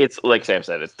just like, it's like Sam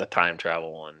said, it's the time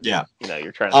travel one. Yeah.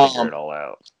 You're trying to figure it all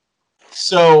out.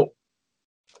 So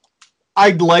I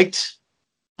liked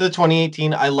the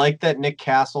 2018. I liked that Nick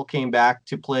Castle came back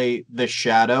to play the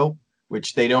Shadow,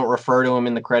 which they don't refer to him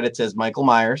in the credits as Michael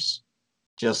Myers.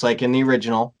 Just like in the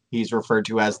original, he's referred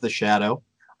to as the Shadow,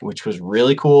 which was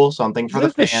really cool. Something for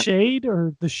Is the it fans. the shade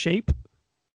or the shape?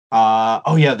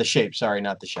 Oh yeah, the shape. Sorry,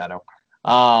 not the shadow.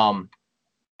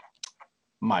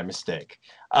 My mistake.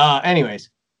 Anyways,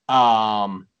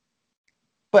 but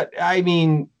I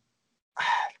mean,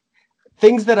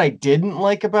 things that I didn't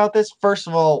like about this. First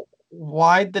of all,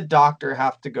 why'd the doctor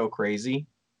have to go crazy?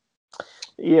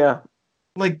 Yeah.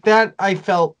 Like that, I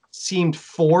felt seemed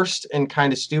forced and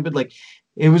kind of stupid. Like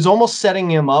it was almost setting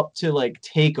him up to like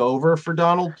take over for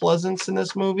Donald Pleasance in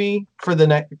this movie for the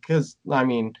next. Because I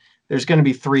mean, there's going to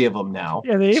be 3 of them now.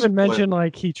 Yeah, they even Spoiler. mentioned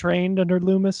like he trained under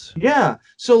Loomis. Yeah.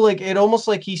 So like it almost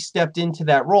like he stepped into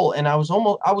that role, and I was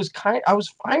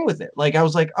fine with it. Like I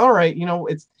was like, all right,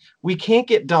 we can't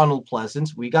get Donald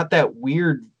Pleasance. We got that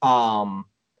weird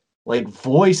like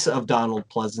voice of Donald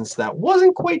Pleasance that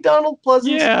wasn't quite Donald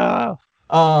Pleasance. Yeah.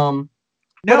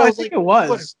 But No, I was think like, it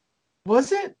was.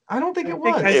 Was it? I don't think it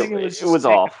was. I think it was. It was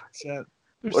off. Shit.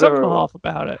 There's Whatever something it was. off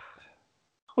about it.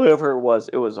 Whoever it was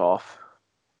off.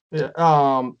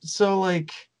 Yeah, so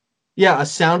like, yeah, a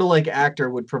sound-alike actor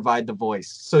would provide the voice.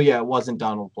 So yeah, it wasn't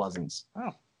Donald Pleasance.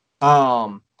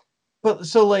 Oh. But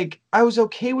so like I was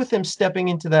okay with him stepping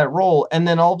into that role, and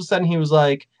then all of a sudden he was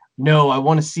like, no, I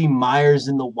want to see Myers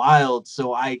in the wild,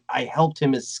 so I helped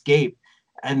him escape,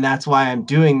 and that's why I'm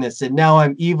doing this. And now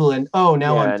I'm evil, and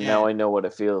now I'm dead. Now I know what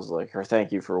it feels like, or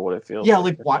thank you for what it feels Yeah,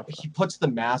 like. like why he puts the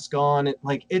mask on,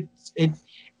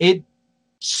 it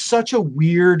such a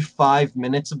weird 5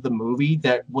 minutes of the movie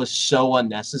that was so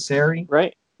unnecessary.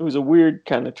 Right? It was a weird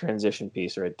kind of transition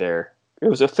piece right there. It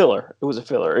was a filler.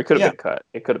 It could have been cut.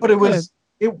 It could have But been cut.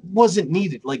 it wasn't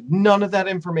needed. Like none of that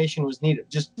information was needed.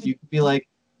 Just you could be like,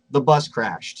 the bus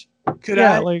crashed. Could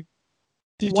yeah, I? like,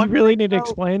 did you One really thing, need to though-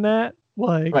 explain that?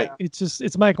 Like, Right.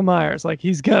 it's Michael Myers. Like,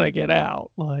 he's gonna get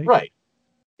out. Like, Right.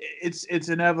 It's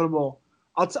inevitable.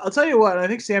 I'll tell you what. I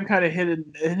think Sam kind of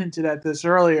hinted at this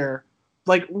earlier.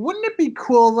 Like, wouldn't it be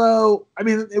cool though? I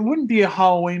mean, it wouldn't be a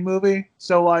Halloween movie,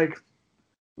 so like,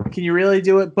 can you really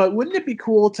do it? But wouldn't it be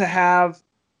cool to have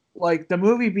like the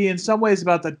movie be in some ways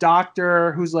about the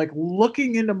doctor who's like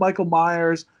looking into Michael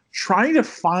Myers, trying to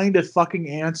find a fucking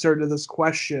answer to this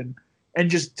question, and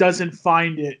just doesn't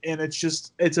find it, and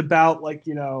it's about like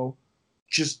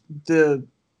just the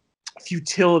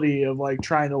futility of like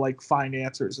trying to like find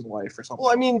answers in life or something.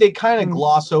 Well, I mean, they kind of Mm.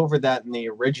 gloss over that in the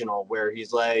original, where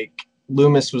he's like,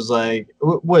 Loomis was like,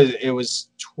 it was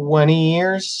 20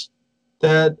 years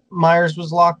that Myers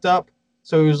was locked up.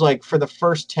 So he was like, for the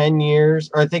first 10 years,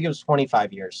 or I think it was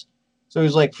 25 years. So he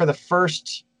was like, for the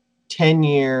first 10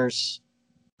 years,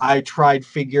 I tried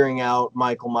figuring out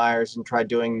Michael Myers and tried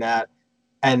doing that.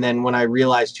 And then when I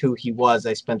realized who he was,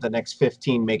 I spent the next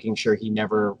 15 making sure he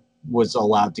never was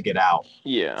allowed to get out.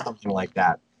 Yeah. Something like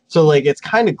that. So like it's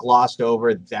kind of glossed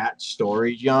over that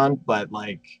story, John, but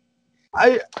like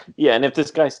Yeah, and if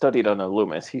this guy studied under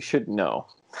Loomis, he should know.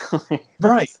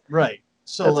 right.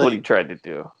 So That's like, what he tried to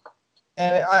do.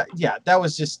 and that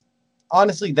was just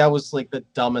honestly that was like the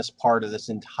dumbest part of this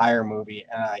entire movie,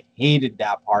 and I hated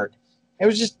that part. It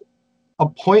was just a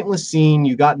pointless scene.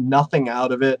 You got nothing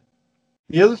out of it.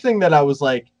 The other thing that I was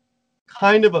like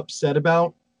kind of upset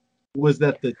about was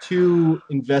that the two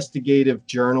investigative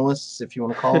journalists, if you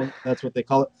want to call them, that's what they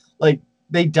call it, like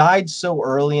they died so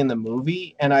early in the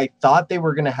movie, and I thought they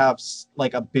were going to have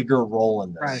like a bigger role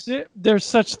in this. Right. they're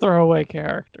such throwaway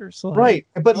characters. Like, Right.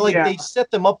 But like Yeah. they set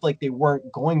them up like they weren't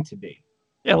going to be.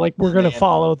 Yeah, like we're gonna Man.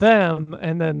 follow them,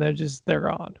 and then they're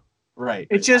gone. Right.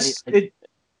 It just like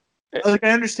I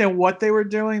understand what they were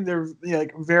doing. They're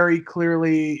like very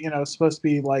clearly supposed to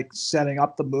be like setting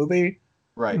up the movie.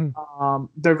 Right.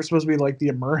 They were supposed to be like the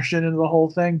immersion into the whole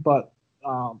thing, but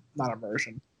not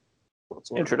immersion.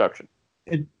 Introduction.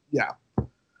 Yeah,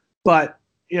 but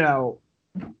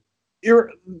they're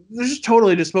just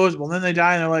totally disposable. And then they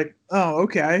die, and they're like, oh,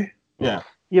 okay. Yeah.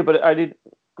 Yeah, but I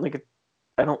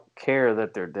don't care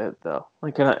that they're dead though.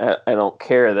 Like I don't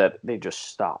care that they just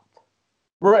stopped.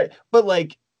 Right. But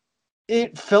like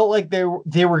it felt like they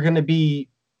were going to be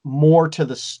more to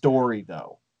the story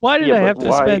though. Why did Yeah, I but have to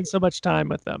why- spend so much time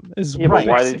with them? Yeah, but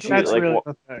why did Basically, you that's like? really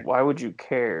the thing. Why would you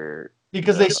care?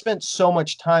 Because they spent so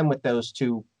much time with those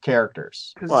two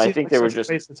characters. 'Cause Well, it I seems think like they were such a just-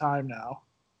 waste of time now.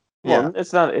 Well,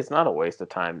 it's not a waste of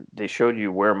time. They showed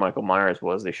you where Michael Myers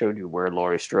was. They showed you where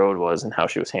Laurie Strode was and how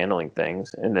she was handling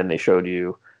things, and then they showed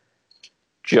you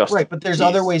just Right, but there's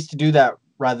other ways to do that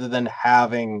rather than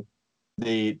having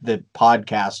the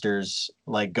podcasters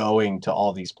like going to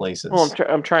all these places. Well,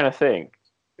 I'm trying to think.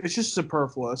 It's just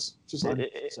superfluous. Just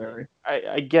It- unnecessary.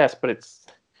 I guess, but it's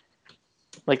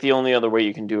like the only other way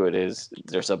you can do it is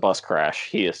there's a bus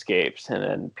crash, he escapes, and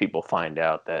then people find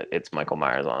out that it's Michael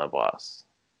Myers on a bus.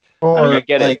 Or I mean, I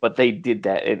get like, it, but they did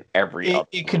that in every other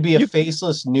it could be a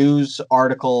faceless news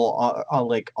article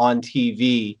on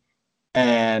TV,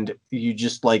 and you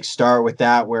just like start with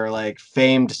that where like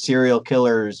famed serial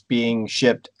killers being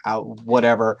shipped out,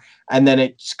 whatever, and then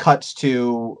it cuts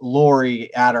to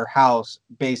Laurie at her house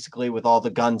basically with all the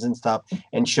guns and stuff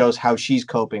and shows how she's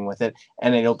coping with it,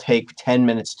 and it'll take 10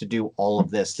 minutes to do all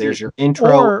of this. There's your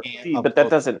intro, Or- but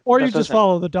that doesn't. Or that you just doesn't-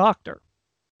 follow the doctor.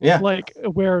 Yeah. Like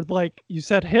where like you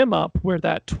set him up where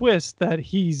that twist that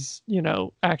he's,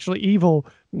 actually evil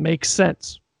makes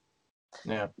sense.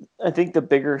 Yeah. I think the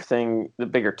bigger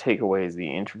takeaway is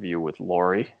the interview with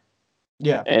Laurie.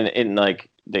 Yeah. And like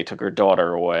they took her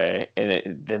daughter away,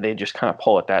 and then they just kind of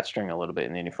pull at that string a little bit,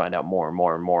 and then you find out more and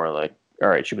more and more. Like, all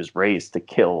right, she was raised to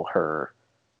kill her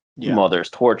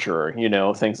mother's torturer,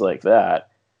 things like that,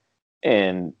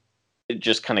 and it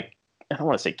just kind of, I don't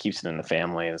want to say keeps it in the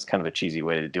family. It's kind of a cheesy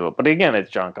way to do it, but again, it's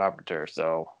John Carpenter,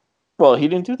 so well, he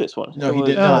didn't do this one. No, It he was,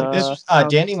 did not. This was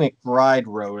Danny McBride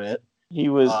wrote it. He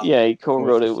was, he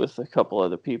co-wrote it with a couple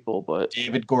other people, but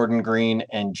David Gordon Green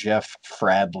and Jeff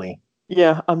Fradley.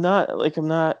 yeah, I'm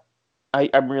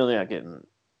really not getting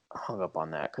hung up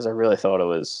on that because I really thought it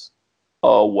was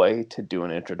a way to do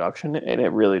an introduction, and it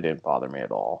really didn't bother me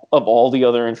at all. Of all the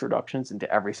other introductions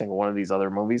into every single one of these other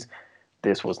movies,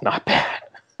 this was not bad.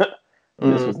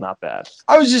 This was not bad.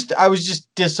 I was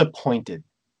just disappointed.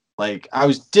 Like, I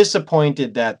was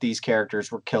disappointed that these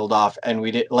characters were killed off, and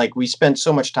we spent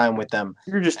so much time with them.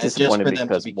 You're just and disappointed for them to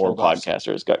because be more killed off.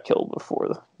 podcasters got killed before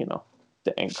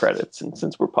the end credits, and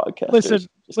since we're podcasters, Listen,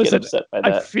 get upset by I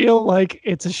that. feel like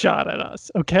it's a shot at us,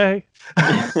 okay?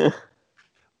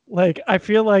 Like, I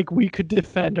feel like we could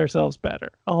defend ourselves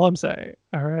better. All I'm saying,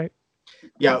 all right?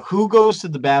 Yeah, who goes to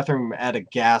the bathroom at a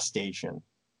gas station?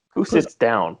 Who sits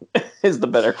down is the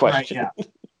better question. Right, yeah.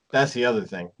 That's the other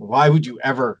thing. Why would you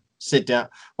ever sit down?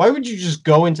 Why would you just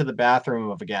go into the bathroom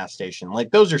of a gas station?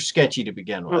 Like, those are sketchy to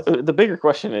begin with. The bigger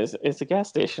question is, it's a gas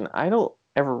station. I don't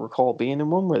ever recall being in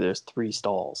one where there's 3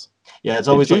 stalls. Yeah, it's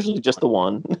always usually just the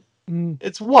one.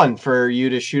 It's one for you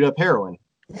to shoot up heroin.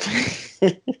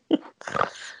 Can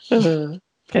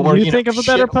you think of a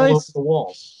better shit all over place? the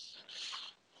walls.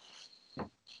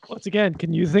 Once again,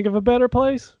 can you think of a better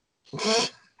place?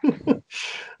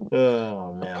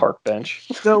 Oh man. Park bench.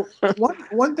 So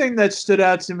one thing that stood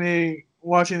out to me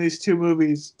watching these two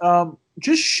movies,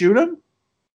 just shoot him.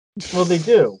 Well, they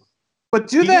do. But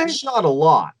do He they? gets shot a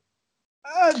lot.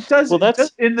 Does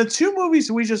in the two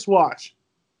movies we just watched?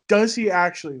 Does he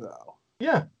actually though?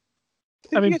 Yeah.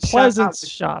 I mean, Pleasance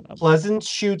shot him. Pleasance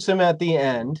shoots him at the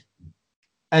end,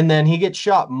 and then he gets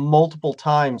shot multiple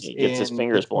times. He gets his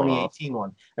fingers blown off. 2018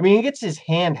 one. I mean, he gets his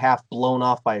hand half blown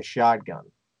off by a shotgun.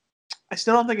 I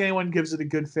still don't think anyone gives it a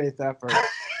good faith effort.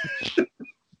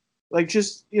 Like,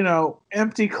 just,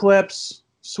 empty clips,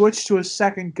 switch to a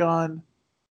second gun.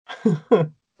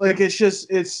 Like, it's just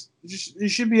you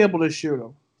should be able to shoot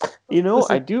him.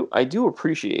 Listen, I do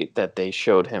appreciate that they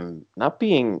showed him not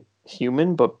being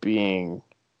human, but being,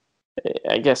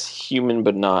 I guess, human,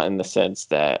 but not in the sense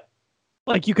that,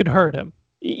 like, you could hurt him.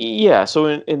 Yeah, so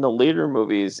in the later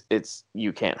movies, it's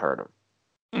you can't hurt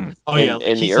him. Oh yeah.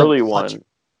 In the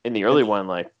early one,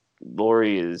 like,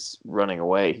 Laurie is running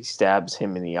away. He stabs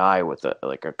him in the eye with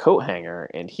a coat hanger,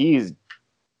 and he's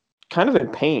kind of in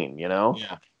pain,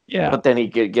 Yeah. Yeah. But then he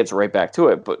gets right back to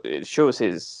it. But it shows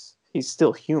he's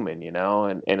still human,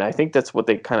 and I think that's what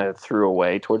they kind of threw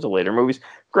away towards the later movies.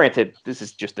 Granted, this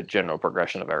is just the general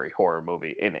progression of every horror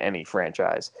movie in any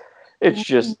franchise. It's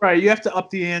just right. You have to up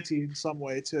the ante in some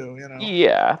way too,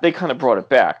 Yeah, they kind of brought it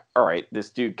back. All right, this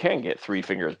dude can get 3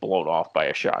 fingers blown off by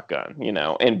a shotgun,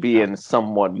 and be in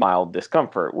somewhat mild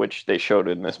discomfort, which they showed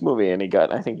in this movie. And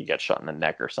I think he got shot in the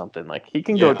neck or something. Like, he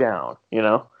can go down,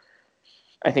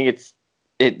 I think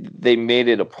they made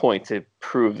it a point to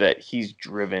prove that he's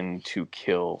driven to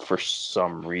kill for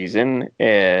some reason,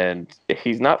 and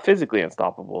he's not physically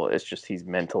unstoppable. It's just he's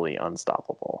mentally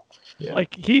unstoppable. Yeah.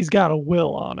 Like, he's got a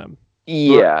will on him.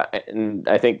 Yeah, and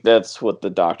I think that's what the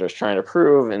doctor's trying to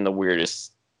prove in the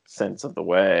weirdest sense of the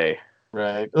way.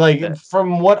 Right. Like,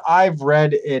 from what I've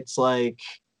read, it's like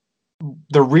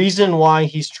the reason why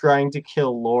he's trying to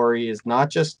kill Laurie is not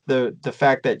just the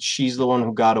fact that she's the one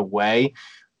who got away,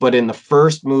 but in the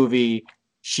first movie,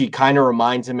 she kind of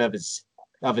reminds him of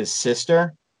his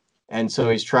sister, and so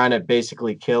he's trying to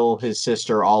basically kill his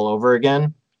sister all over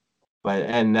again.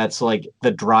 And that's like the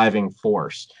driving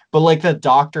force. But like the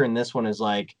doctor in this one is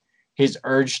like, his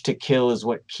urge to kill is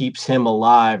what keeps him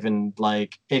alive, and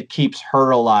like it keeps her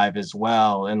alive as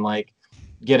well, and like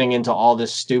getting into all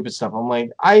this stupid stuff. I'm like,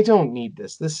 I don't need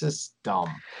this. This is dumb.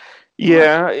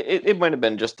 Yeah, it might have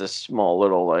been just a small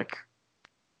little like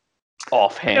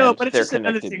offhand. No, but it's they're just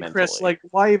another connected thing, mentally. Chris. Like,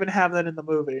 why even have that in the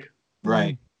movie?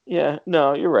 Right. Yeah,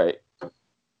 no, you're right.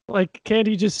 Like, can't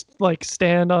he just, like,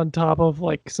 stand on top of,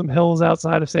 like, some hills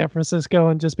outside of San Francisco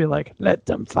and just be like, let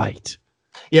them fight?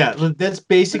 Yeah, that's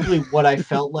basically what I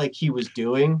felt like he was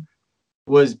doing,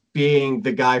 was being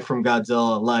the guy from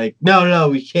Godzilla. Like, no,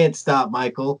 we can't stop,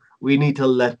 Michael. We need to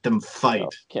let them fight.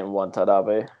 Ken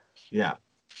Watanabe. Yeah.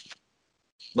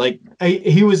 Like,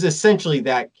 he was essentially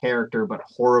that character, but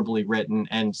horribly written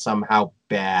and somehow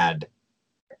bad.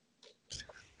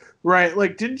 Right.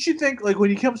 Like, didn't you think, like,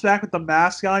 when he comes back with the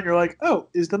mask on, you're like, oh,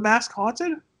 is the mask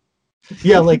haunted?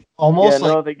 Yeah, like, almost Yeah,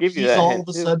 no, they give you he's that all hint, of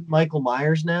a too. sthat Michael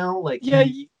Myers now. Like, Yeah,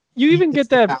 you even gets get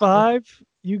the that power. vibe.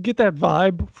 You get that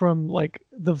vibe from, like,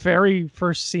 the very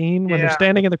first scene when they're Yeah.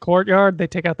 standing in the courtyard, they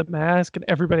take out the mask, and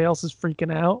everybody else is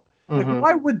freaking out. Like, Mhm.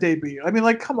 why would they be? I mean,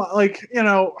 like, come on. Like,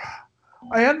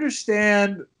 I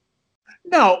understand.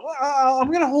 No, I'm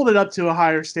going to hold it up to a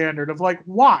higher standard of, like,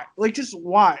 why? Like, just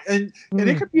why? And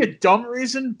it could be a dumb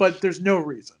reason, but there's no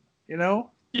reason,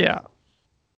 Yeah.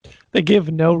 They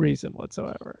give no reason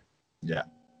whatsoever. Yeah.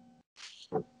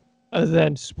 Other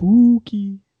than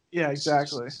spooky. Yeah,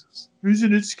 exactly.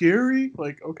 Isn't it scary?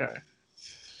 Like, okay.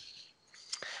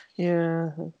 Yeah,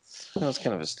 that was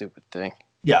kind of a stupid thing.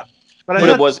 Yeah. But I But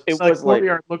thought it like was like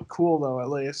courtyard looked cool though, at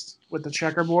least with the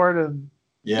checkerboard and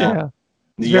Yeah.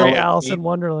 It's The very yellow Alice paint. in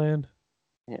Wonderland.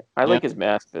 yeah, I like his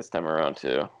mask this time around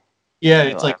too. Yeah,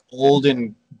 it's like old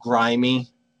and grimy.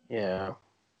 Yeah,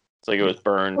 it's like it was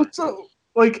burned. so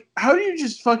like how do you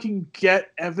just fucking get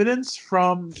evidence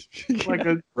from like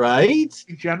a Right?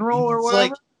 general or It's whatever?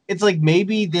 like it's like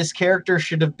maybe this character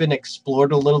should have been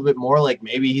explored a little bit more. Like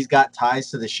maybe he's got ties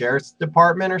to the sheriff's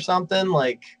department or something.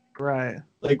 Like Right.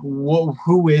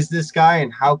 who is this guy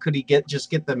and how could he get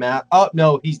the map? Oh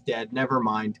no, he's dead. Never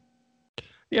mind.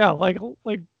 Yeah, like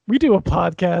we do a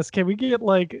podcast. Can we get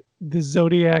like the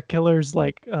Zodiac killer's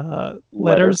like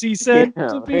letters he sent Yeah.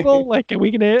 to people? Like, can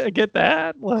we get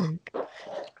that? Like,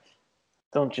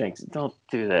 Don't jinx it. Don't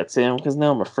do that, Sam, because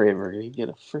now I'm afraid we're gonna get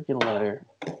a freaking letter.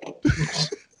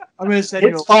 I'm gonna send you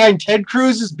It's fine. Ted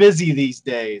Cruz is busy these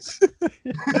days.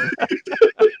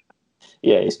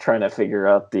 Yeah, he's trying to figure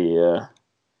out the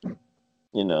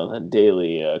the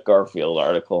daily Garfield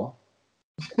article.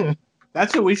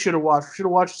 That's what we should have watched. We should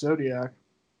have watched Zodiac.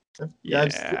 yeah,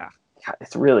 God,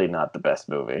 it's really not the best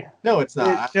movie. No, it's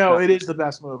not. It is the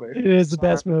best movie. it is the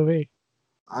best movie.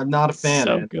 I'm not a fan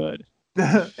So of it. good.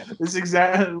 This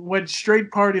exact went straight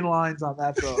party lines on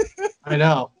that film. I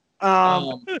know.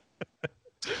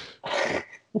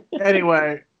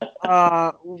 Anyway,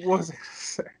 what was I gonna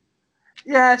say?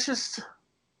 Yeah, it's just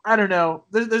I don't know.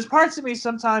 There's parts of me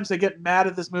sometimes that get mad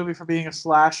at this movie for being a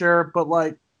slasher, but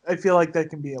like I feel like that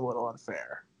can be a little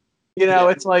unfair. You know,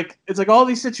 Yeah. it's like all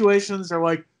these situations are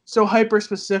like so hyper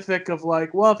specific of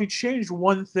like, well, if you changed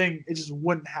one thing, it just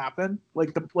wouldn't happen.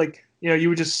 Like you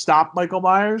would just stop Michael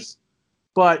Myers,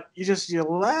 but you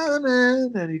let him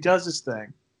in and he does his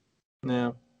thing.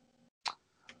 Yeah.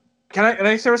 Can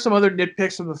I throw some other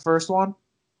nitpicks from the first one?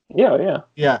 Yeah.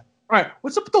 Yeah. All right,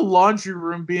 what's up with the laundry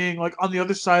room being like on the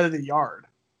other side of the yard?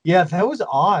 Yeah, that was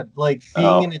odd. Like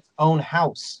being in its own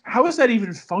house. How is that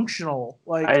even functional?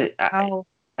 Like how?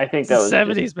 I think It's that the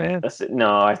was 70s, man.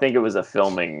 No, I think it was a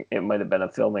filming. It might have been a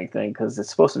filming thing because it's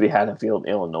supposed to be Haddonfield,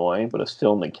 Illinois, but it's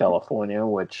filmed in California,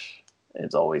 which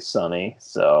is always sunny.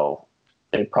 So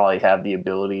they probably have the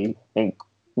ability in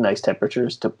nice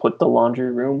temperatures to put the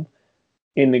laundry room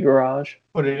in the garage.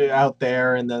 Put it out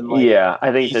there and then like Yeah,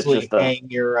 I think that's easily just a. hang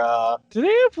your Do they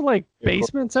have like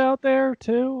basements out there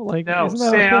too? Like, No, isn't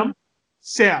that a thing?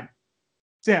 Sam.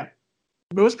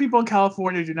 Most people in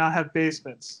California do not have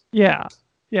basements. Yeah,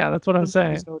 that's what I'm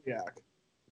saying. Zodiac.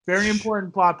 Very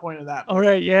important plot point of that. All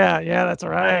right, yeah, that's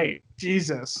right.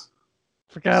 Jesus.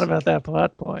 Forgot about that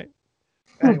plot point.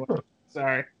 Anyway,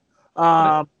 sorry.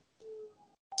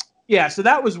 Yeah, so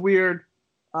that was weird.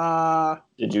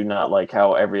 Did you not like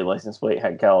how every license plate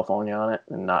had California on it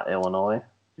and not Illinois?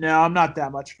 No, I'm not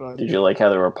that much fun. Did you like how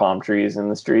there were palm trees in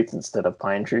the streets instead of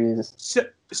pine trees?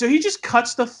 So he just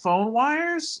cuts the phone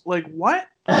wires? Like what?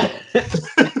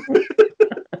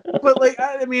 But like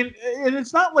I mean, and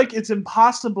it's not like it's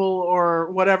impossible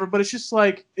or whatever, but it's just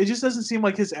like it just doesn't seem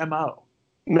like his MO.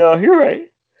 No, you're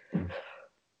right.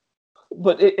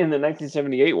 But in the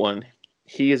 1978 one,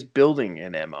 he is building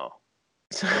an MO.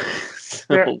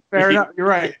 Fair enough. You're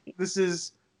right. This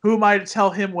is who am I to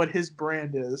tell him what his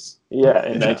brand is? Yeah,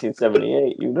 in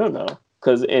 1978, you don't know.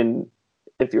 Because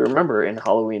if you remember, in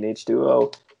Halloween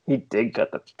H2O, he did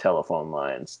cut the telephone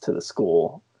lines to the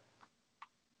school.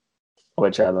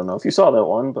 Which I don't know if you saw that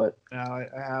one, but No, I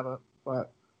haven't.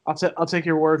 But I'll take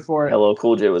your word for it. LL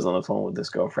Cool J was on the phone with his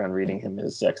girlfriend reading him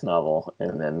his sex novel,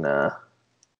 and then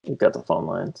he got the phone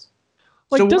lines.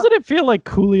 Like, So doesn't it feel like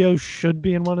Coolio should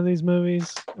be in one of these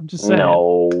movies? I'm just saying.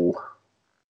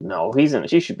 No, he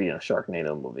should be in a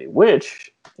Sharknado movie.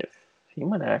 Which, if he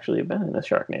might actually have been in a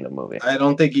Sharknado movie. I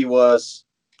don't think he was.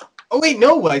 Oh wait,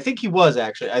 no, I think he was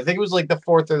actually. I think it was like the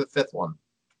fourth or the fifth one.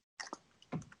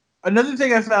 Another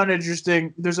thing I found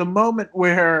interesting, there's a moment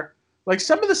where like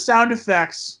some of the sound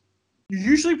effects are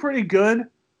usually pretty good,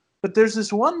 but there's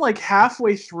this one like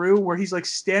halfway through where he's like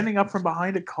standing up from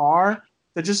behind a car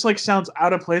that just like sounds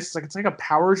out of place. It's like a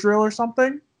power drill or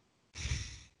something.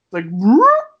 Like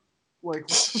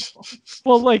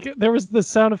Well, like there was the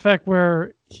sound effect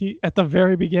where he at the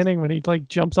very beginning when he like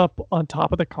jumps up on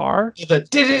top of the car. Like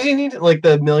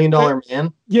the $1 Million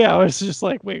Man. Yeah, I was just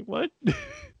like, wait, what?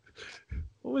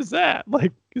 What was that?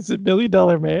 Like, is it $1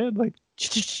 Million Man? Like,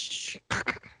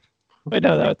 wait,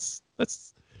 no, that's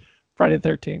Friday the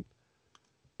 13th.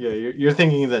 Yeah, you're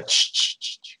thinking of the.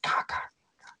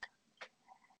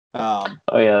 Oh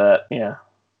yeah, yeah.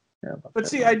 But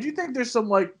see, I do think there's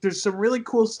some really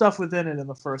cool stuff within it in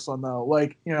the first one though.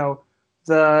 Like, you know,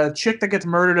 the chick that gets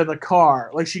murdered in the car,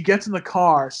 like she gets in the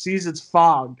car, sees it's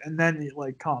fogged, and then it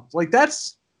like comes. Like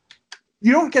that's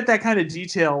you don't get that kind of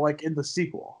detail like in the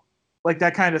sequel, like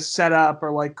that kind of setup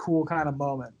or like cool kind of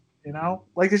moment. You know,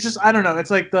 like it's just I don't know.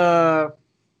 It's like the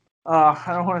I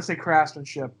don't want to say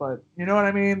craftsmanship, but you know what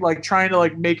I mean. Like trying to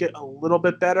like make it a little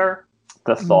bit better.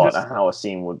 The thought of how a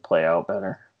scene would play out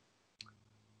better.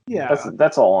 Yeah,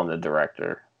 that's all on the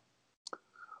director.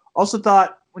 Also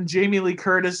thought when Jamie Lee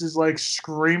Curtis is like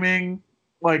screaming,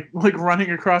 like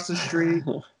running across the street,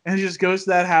 and he just goes to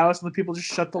that house, and the people just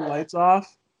shut the lights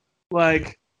off.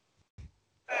 Like,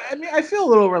 I mean, I feel a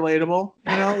little relatable,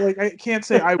 you know. Like, I can't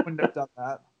say I wouldn't have done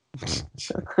that.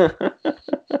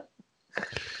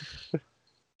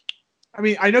 I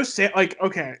mean, I know Sam. Like,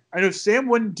 okay, I know Sam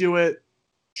wouldn't do it.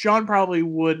 Sean probably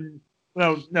wouldn't.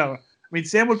 No. I mean,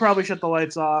 Sam would probably shut the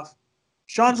lights off.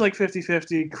 Sean's like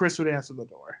 50-50. Chris would answer the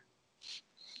door.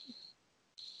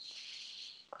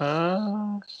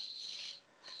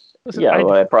 Listen, yeah,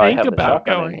 well, I probably think have about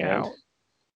the going out.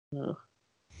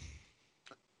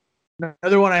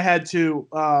 Another one I had to.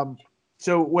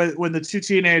 So when the two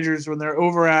teenagers, when they're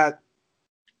over at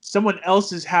someone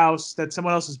else's house that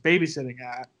someone else is babysitting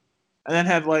at, and then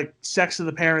have like sex in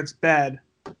the parents' bed,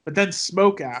 but then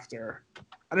smoke after.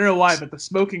 I don't know why, but the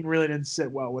smoking really didn't sit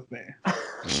well with me.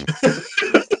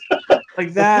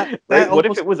 Like that. Right? What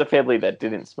if it was a family that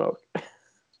didn't smoke?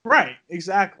 Right,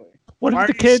 exactly. What if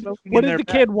the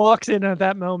kid walks in at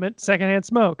that moment, secondhand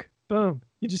smoke? Boom.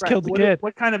 You just killed the kid.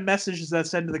 What kind of message does that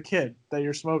send to the kid that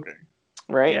you're smoking?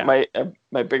 Right? Yeah.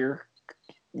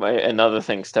 Another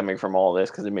thing stemming from all this,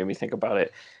 because it made me think about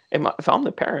it. If I'm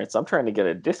the parents, I'm trying to get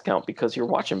a discount because you're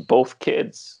watching both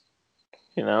kids.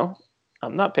 You know?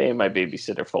 I'm not paying my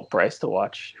babysitter full price to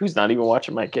watch who's not even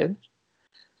watching my kid.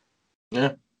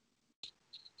 Yeah.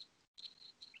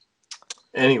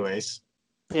 Anyways.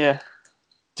 Yeah.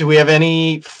 Do we have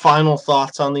any final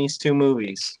thoughts on these two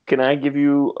movies? Can I give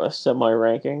you a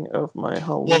semi-ranking of my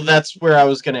Halloween? Well, that's where I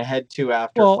was going to head to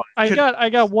after. Well, I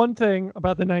got one thing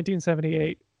about the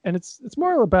 1978, and it's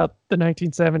more about the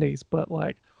 1970s, but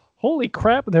like, holy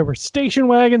crap, there were station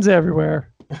wagons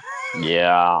everywhere.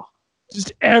 Yeah.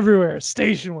 Just everywhere,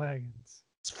 station wagons.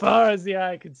 As far as the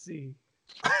eye could see.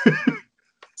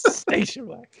 Station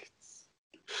wagons.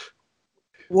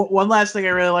 One last thing I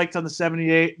really liked on the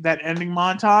 78, that ending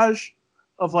montage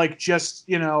of like just,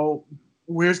 you know,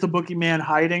 where's the boogeyman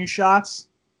hiding shots.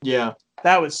 Yeah.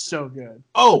 That was so good.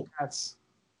 Oh, that's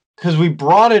because we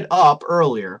brought it up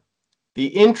earlier. The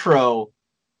intro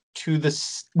to the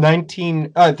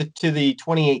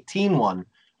 2018 one,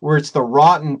 where it's the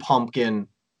rotten pumpkin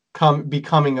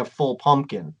becoming a full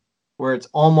pumpkin, where it's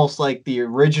almost like the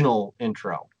original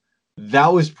intro.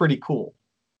 That was pretty cool.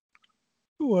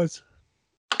 It was.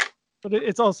 But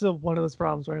it's also one of those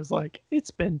problems where it's like,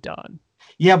 it's been done.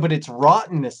 Yeah, but it's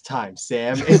rotten this time,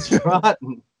 Sam. It's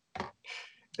rotten.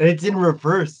 And it's in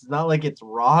reverse. It's not like it's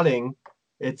rotting.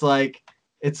 It's symbolic,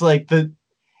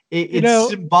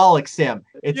 Sam.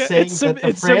 It's saying that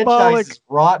the franchise is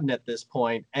rotten at this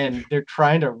point, and they're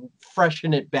trying to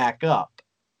freshen it back up.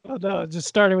 Oh, no, just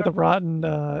starting with a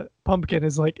rotten pumpkin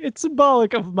is like, it's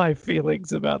symbolic of my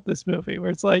feelings about this movie,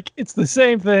 where it's like, it's the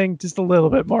same thing, just a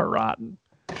little bit more rotten.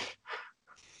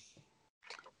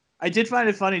 I did find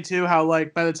it funny too how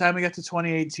like by the time we get to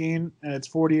 2018 and it's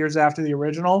 40 years after the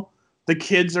original, the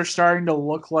kids are starting to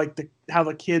look like how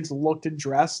the kids looked and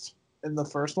dressed in the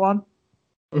first one.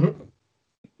 Mm-hmm.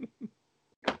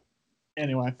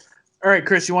 Anyway, all right,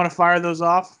 Chris, you want to fire those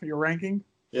off? Your ranking?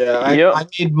 Yeah, I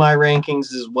made my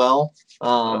rankings as well.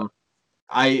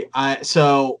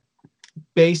 So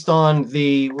based on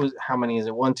how many is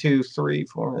it? 1, 2, 3,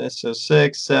 4. So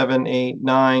 6, 7, 8,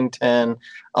 9, 10,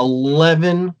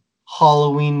 11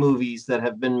 Halloween movies that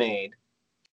have been made.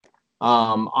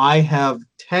 I have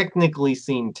technically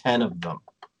seen 10 of them.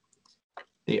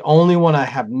 The only one I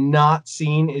have not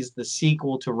seen is the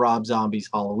sequel to Rob Zombie's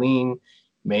Halloween,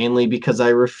 mainly because I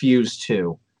refused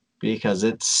to, because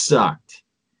it sucked.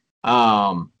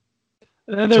 And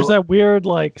then there's that weird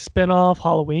like spin-off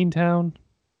Halloween Town.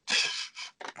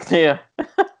 Yeah.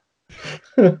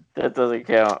 That doesn't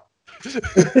count.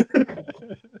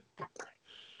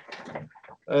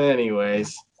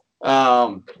 Anyways.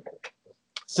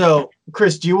 So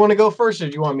Chris, do you want to go first or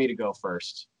do you want me to go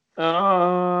first?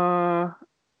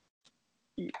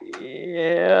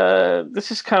 Yeah,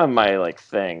 this is kind of my like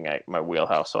thing, my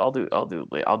wheelhouse. So I'll do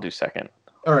second.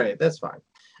 All right, that's fine.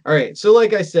 All right, so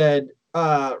like I said,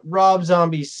 Rob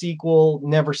Zombie's sequel,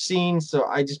 never seen, so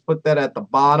I just put that at the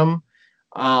bottom.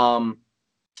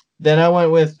 Then I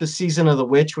went with The Season of the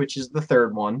Witch, which is the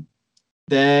third one.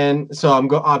 Then, so I'm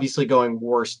obviously going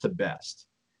worst to best.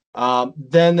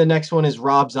 Then the next one is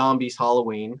Rob Zombie's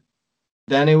Halloween.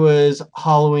 Then it was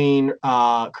Halloween,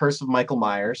 Curse of Michael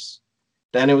Myers.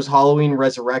 Then it was Halloween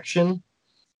Resurrection,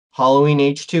 Halloween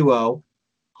H2O,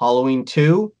 Halloween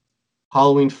 2,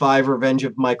 Halloween 5 Revenge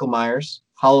of Michael Myers,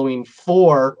 Halloween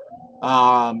 4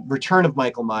 Return of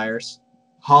Michael Myers,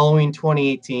 Halloween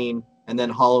 2018, and then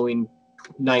Halloween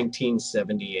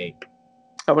 1978.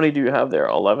 How many do you have there?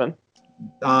 11?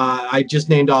 I just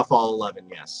named off all 11,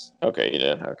 yes. Okay, you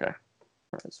did. Okay. All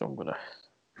right, so I'm going to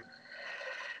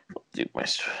do my...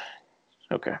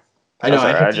 Okay. I know,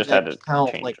 sorry, I just had to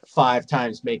count change like it. 5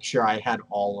 times, make sure I had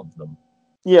all of them.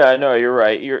 Yeah, I know, you're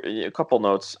right. You're a couple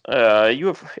notes. You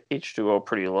have H2O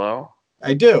pretty low.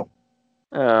 I do.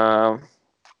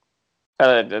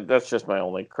 That's just my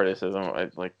only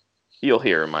criticism. You'll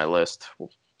hear in my list,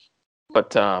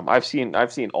 but I've seen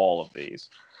all of these.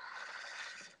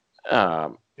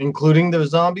 Including the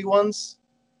zombie ones?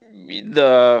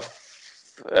 The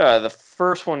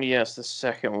first one, yes. The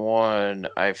second one,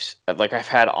 I've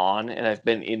had on, and I've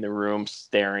been in the room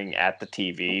staring at the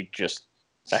TV.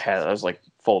 I was like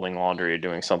folding laundry or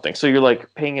doing something. So you're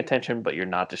like paying attention, but you're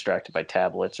not distracted by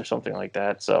tablets or something like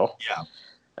that. So yeah,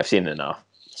 I've seen enough.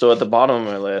 So at the bottom of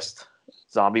my list,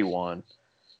 Zombie 1,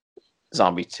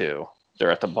 Zombie 2.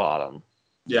 They're at the bottom.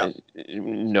 Yeah.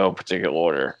 In no particular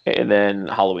order. And then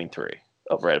Halloween 3,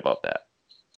 up right above that.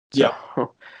 So, yeah.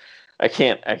 I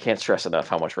can't stress enough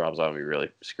how much Rob Zombie really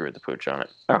screwed the pooch on it.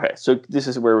 Okay, so this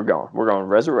is where we're going. We're going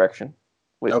Resurrection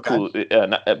with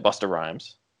Busta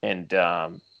Rhymes. And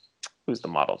who's the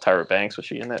model? Tyra Banks, was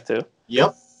she in that too?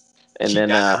 Yep. And she then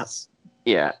dies.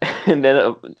 yeah, and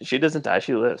then she doesn't die,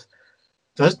 she lives.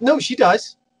 No, she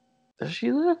dies. Does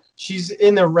she live? She's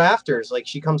in the rafters, like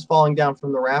she comes falling down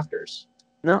from the rafters.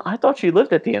 No, I thought she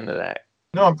lived at the end of that.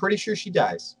 No, I'm pretty sure she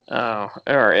dies. Oh,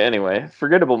 all right. Anyway,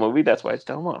 forgettable movie. That's why it's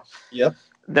down low. Yep.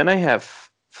 Then I have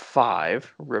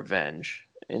 5, Revenge,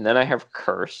 and then I have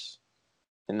Curse,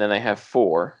 and then I have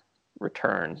 4,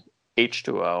 Return,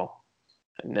 H2O,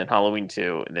 and then Halloween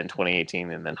 2, and then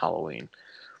 2018, and then Halloween.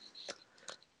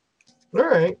 All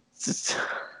right.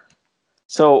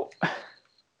 So,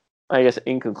 I guess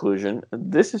in conclusion,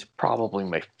 this is probably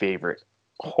my favorite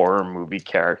horror movie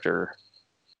character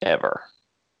ever.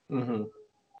 Mm-hmm.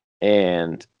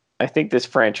 And I think this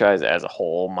franchise as a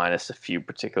whole, minus a few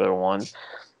particular ones,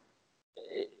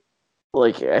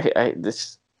 like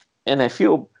I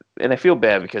feel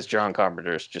bad because John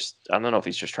Carpenter's just, I don't know if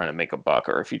he's just trying to make a buck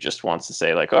or if he just wants to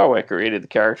say like, oh, I created the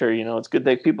character, it's good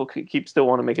that people keep still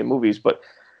want to make movies, but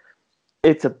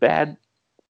I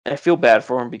feel bad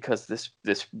for him because this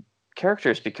character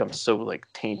has become so like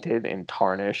tainted and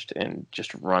tarnished and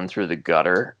just run through the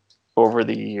gutter over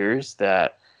the years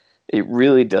that it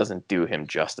really doesn't do him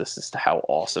justice as to how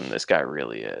awesome this guy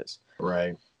really is.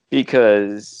 Right.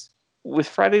 Because with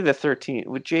Friday the 13th,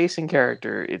 with Jason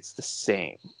character, it's the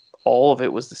same. All of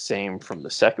it was the same from the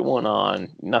second one on.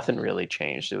 Nothing really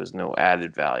changed. There was no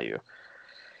added value.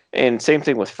 And same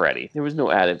thing with Freddy. There was no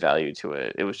added value to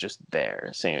it. It was just there.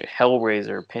 Same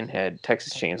Hellraiser, Pinhead,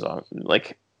 Texas Chainsaw.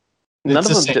 Like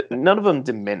none of them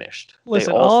diminished.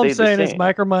 Listen, all I'm saying is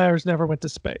Michael Myers never went to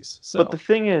space. So. But the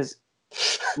thing is,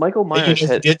 Michael Myers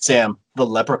did Sam the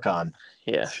Leprechaun.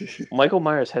 Yeah, Michael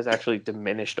Myers has actually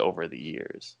diminished over the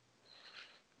years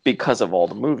because of all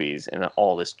the movies and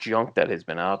all this junk that has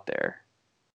been out there.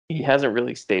 He hasn't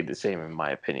really stayed the same, in my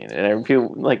opinion, and I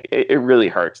feel like it really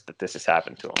hurts that this has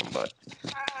happened to him. But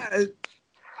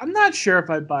I'm not sure if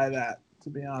I buy that, to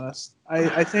be honest.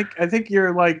 I think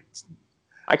you're like.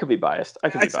 I could be biased. I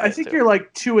think too. You're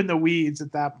like too in the weeds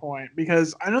at that point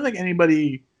because I don't think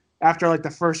anybody after like the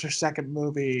first or second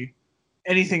movie,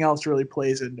 anything else really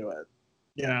plays into it.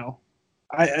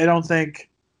 I don't think,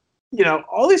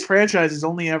 all these franchises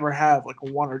only ever have like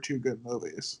 1 or 2 good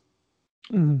movies.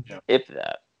 Mm-hmm. If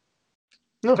that.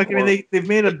 No, like, I mean, they've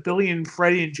made a billion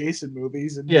Freddy and Jason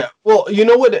movies. And yeah. Well, you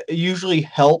know what usually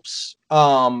helps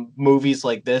movies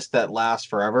like this that last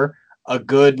forever? A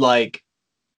good, like,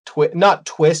 not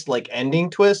twist, like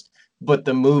ending twist, but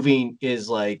the movie is,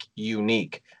 like,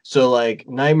 unique. So, like,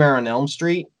 Nightmare on Elm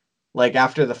Street, like,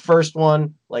 after the first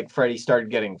one, like, Freddy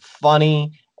started getting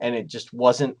funny, and it just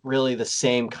wasn't really the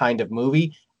same kind of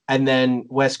movie. And then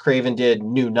Wes Craven did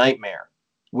New Nightmare,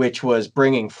 which was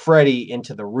bringing Freddy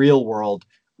into the real world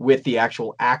with the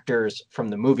actual actors from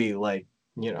the movie, like,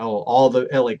 all the,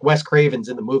 like, Wes Craven's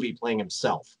in the movie playing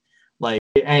himself. Like,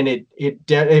 and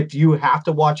if you have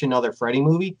to watch another Freddy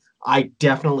movie, I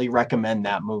definitely recommend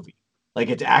that movie. Like,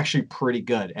 it's actually pretty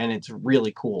good and it's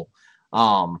really cool.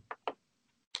 But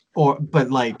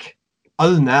like,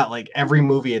 other than that, like every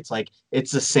movie, it's like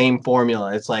it's the same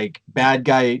formula. It's like bad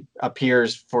guy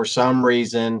appears for some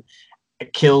reason,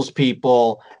 it kills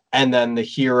people, and then the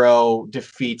hero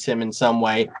defeats him in some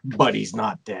way, but he's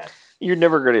not dead. You're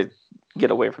never going to get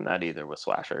away from that either with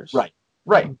slashers.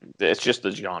 Right. It's just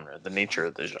the genre, the nature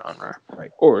of the genre.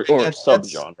 Right. Or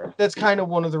subgenre. That's kind of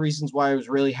one of the reasons why I was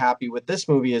really happy with this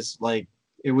movie is like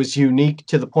it was unique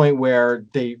to the point where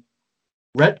they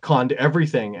retconned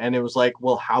everything and it was like,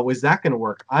 well, how is that going to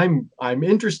work? I'm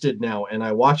interested now, and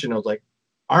I watched it and I was like,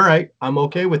 all right, I'm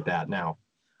okay with that now.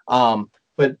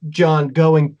 But John,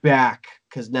 going back,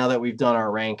 because now that we've done our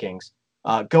rankings,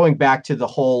 going back to the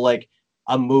whole like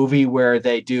a movie where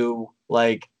they do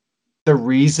like the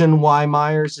reason why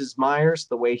Myers is Myers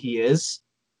the way he is,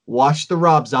 watch the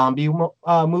Rob Zombie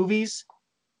movies,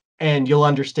 and you'll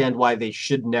understand why they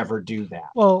should never do that.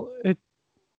 Well,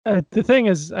 the thing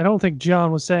is, I don't think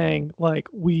John was saying like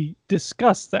we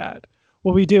discuss that.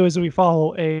 What we do is we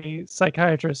follow a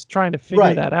psychiatrist trying to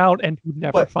figure that out, and who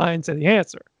never finds the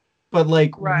answer. But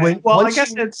like, right. Well, I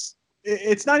guess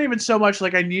it's not even so much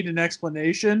like I need an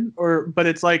explanation, but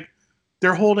it's like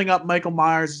they're holding up Michael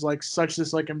Myers as like such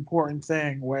this like important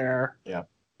thing where,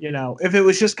 if it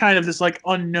was just kind of this like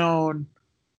unknown,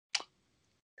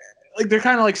 like they're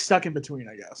kind of like stuck in between,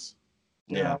 I guess.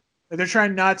 Yeah. Like they're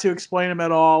trying not to explain him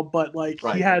at all, but like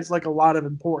he has like a lot of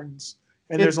importance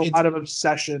and there's a lot of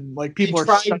obsession. Like people are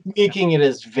trying making it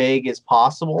as vague as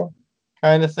possible,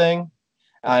 kind of thing.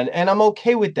 And I'm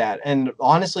okay with that. And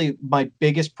honestly, my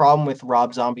biggest problem with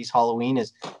Rob Zombie's Halloween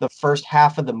is the first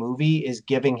half of the movie is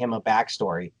giving him a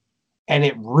backstory, and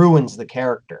it ruins the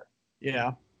character.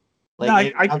 Yeah.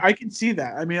 Like I can see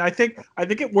that. I mean, I think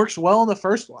it works well in the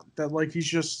first one. That like he's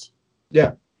just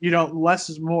less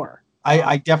is more.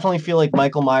 I definitely feel like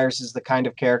Michael Myers is the kind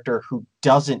of character who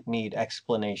doesn't need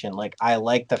explanation. Like I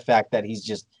like the fact that he's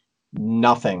just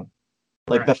nothing.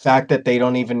 Like the fact that they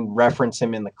don't even reference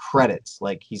him in the credits.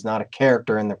 Like he's not a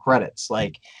character in the credits.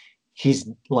 Like he's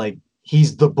the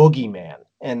boogeyman,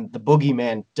 and the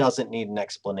boogeyman doesn't need an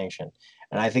explanation.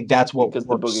 And I think that's what because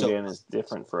the boogeyman is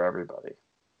different for everybody.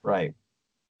 Right.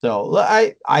 So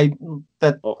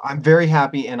I'm very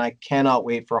happy, and I cannot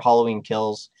wait for Halloween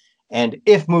Kills. And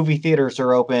if movie theaters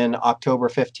are open October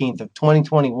 15th of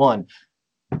 2021,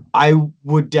 I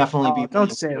would definitely be.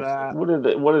 Don't say that. What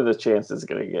are the chances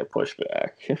going to get pushed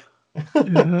back?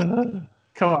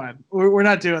 Come on, we're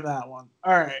not doing that one.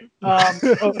 All right.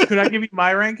 Could I give you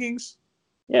my rankings?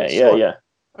 Yeah.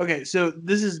 Okay, so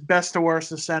this is best to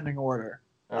worst ascending order.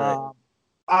 All right.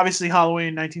 Obviously,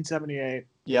 Halloween 1978.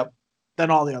 Yep.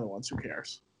 Then all the other ones. Who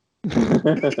cares?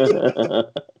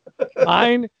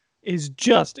 Mine is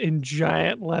just in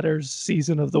giant letters,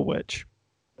 Season of the Witch.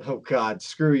 Oh God,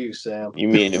 screw you, Sam. You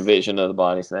mean Invasion of the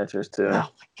Body Snatchers too? Oh my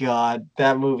God,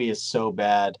 that movie is so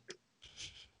bad.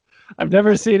 I've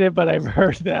never seen it, but I've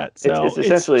heard that. So it's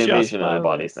essentially Invasion of the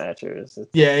Body Snatchers.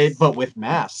 But with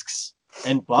masks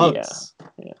and bugs.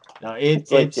 Yeah. No, it's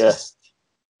just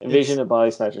Invasion of the Body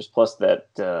Snatchers plus that.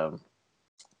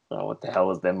 What the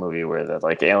hell is that movie where they're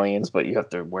like aliens, but you have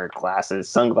to wear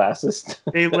sunglasses?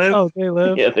 They Live. Oh, They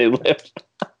Live. Yeah, They Live.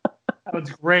 That was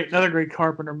great. Another great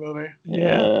Carpenter movie.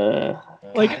 Yeah.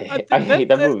 I hate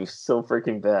that movie so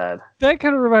freaking bad. That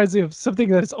kind of reminds me of something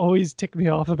that's always ticked me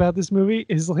off about this movie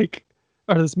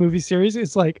this movie series.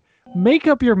 It's like, make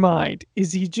up your mind.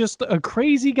 Is he just a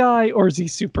crazy guy or is he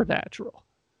supernatural?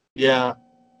 Yeah.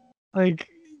 Like,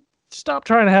 stop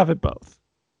trying to have it both.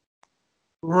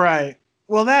 Right.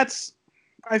 Well,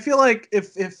 I feel like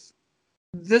if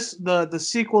the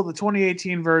sequel, the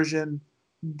 2018 version,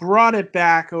 brought it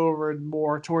back over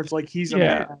more towards like he's a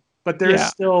man, but there's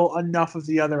still enough of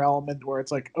the other element where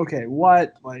it's like, okay,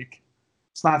 what? Like,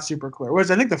 it's not super clear.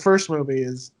 Whereas I think the first movie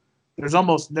there's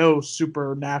almost no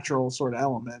supernatural sort of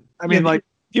element. I mean, like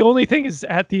the only thing is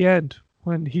at the end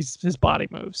when his body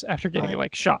moves after getting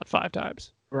like shot 5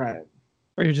 times. Right.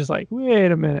 Where you're just like,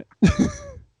 wait a minute.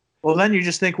 Well, then you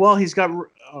just think, well, he's got.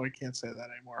 Oh, I can't say that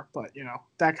anymore. But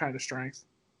that kind of strength.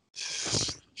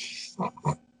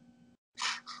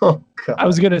 Oh God. I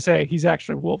was gonna say he's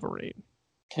actually Wolverine.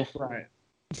 Right.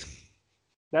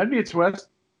 That'd be a twist.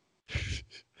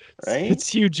 Right? It's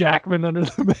Hugh Jackman under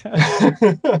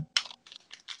the mask.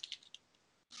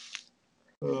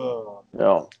 Oh.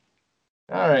 No.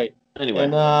 All right. Anyway.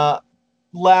 And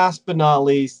last but not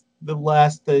least,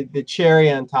 the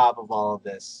cherry on top of all of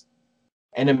this,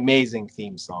 an amazing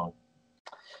theme song.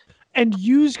 And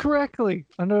used correctly,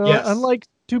 unlike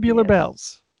Tubular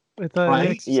Bells. With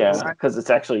because it's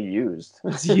actually used.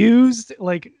 It's used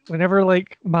like whenever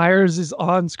like Myers is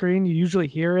on screen, you usually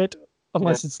hear it,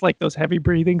 unless it's like those heavy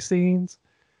breathing scenes.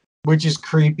 which is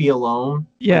creepy alone.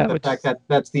 Yeah, Like, the fact that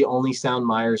that's the only sound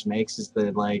Myers makes is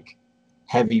the like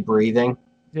heavy breathing.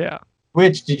 Yeah.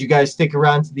 Which, did you guys stick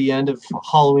around to the end of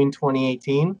Halloween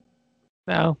 2018?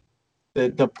 No.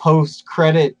 The post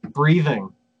credit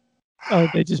breathing. Oh,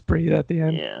 they just breathe at the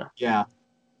end. Yeah. Yeah.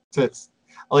 So it's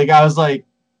like I was like,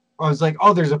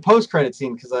 oh, there's a post credit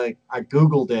scene because I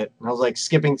Googled it and I was like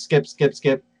skipping, skip.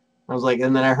 I was like,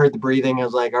 and then I heard the breathing. I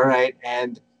was like, all right,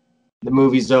 and the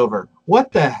movie's over.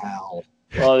 What the hell?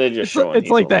 Well, they're just showing. It's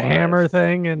he's like the alive. hammer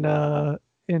thing in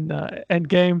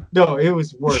Endgame. No, it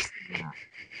was worse than that.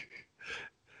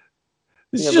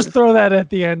 You Yeah, should just but- throw that at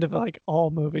the end of like all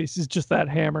movies. It's just that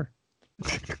hammer.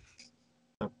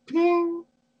 Ping,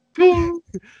 ping,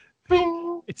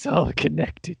 ping. It's all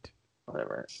connected.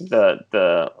 Whatever.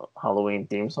 The Halloween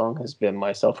theme song has been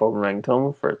my cell phone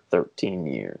ringtone for 13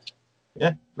 years.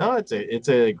 Yeah, no, it's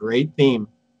a great theme.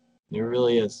 It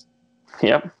really is.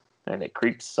 Yep. And it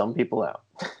creeps some people out.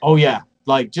 Oh yeah,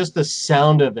 like just the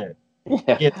sound of it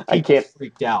Yeah. gets I people can't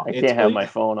freaked out. I It's can't have really- my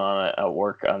phone on at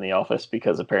work on the office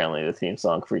because apparently the theme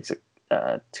song freaks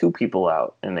 2 people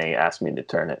out, and they asked me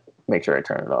to make sure I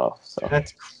turn it off. So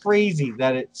That's crazy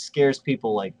that it scares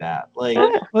people like that. Like,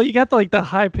 Well, you got the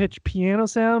high pitched piano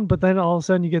sound, but then all of a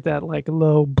sudden you get that like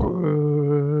low.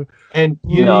 brrr. and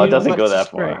no, it know doesn't what? go It's that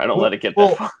just far. great. I don't let it get Well,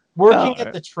 that far. Working Oh,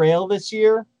 at the trail this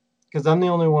year, because I'm the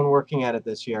only one working at it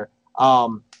this year.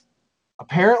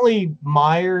 Apparently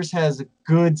Myers has a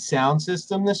good sound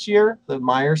system this year. The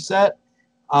Myers set.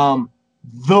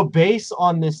 The bass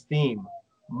on this theme,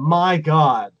 my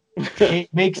God, it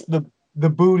makes the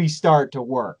booty start to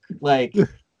work. Like,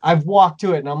 I've walked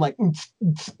to it and I'm like,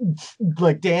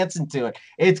 like dancing to it.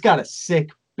 It's got a sick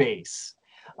bass.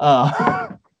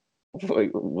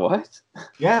 Wait, what?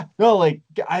 Yeah, no, like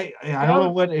I don't know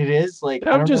what it is. Like,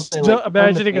 I I'm don't just know if they, like, turn the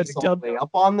imagining a bass all the dub. way up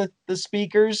on the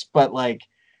speakers, but like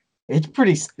it's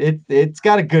pretty. It's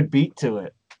got a good beat to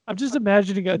it. I'm just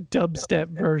imagining a dubstep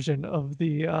version of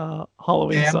the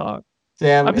Halloween Sam, song.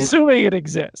 Sam, I'm assuming it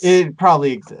exists. it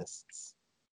probably exists.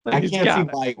 Like, I it's can't see got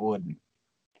it. why it wouldn't.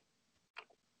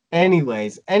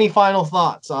 Anyways, any final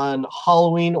thoughts on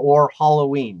Halloween or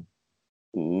Halloween?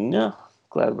 No.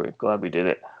 Glad we did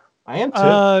it. I am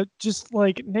too. Just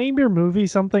like name your movie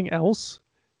something else.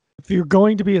 If you're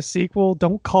going to be a sequel,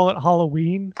 don't call it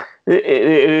Halloween. It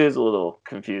is a little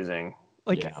confusing.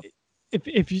 Like, Yeah. if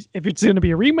it's going to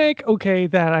be a remake, okay,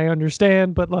 that I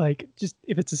understand. But like, just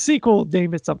if it's a sequel,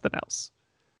 name it something else.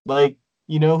 Like,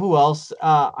 you know who else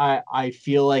I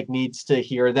feel like needs to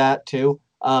hear that too?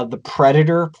 The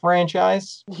Predator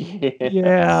franchise.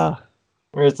 Yeah.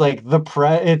 Where it's like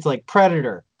it's like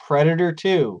Predator, Predator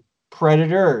 2,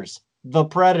 Predators, The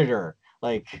Predator.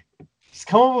 Like, just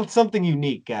come up with something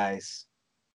unique, guys.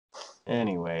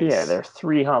 Anyways. Yeah, there are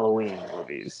 3 Halloween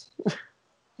movies.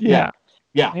 Yeah.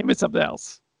 Yeah. Name it something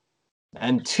else.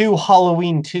 And 2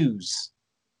 Halloween 2s.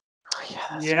 Yeah.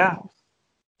 That's Yeah.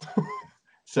 right.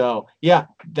 So, yeah,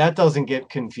 that doesn't get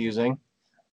confusing.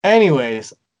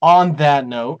 Anyways, on that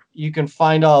note, you can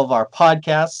find all of our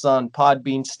podcasts on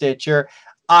Podbean, Stitcher,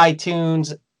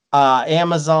 iTunes,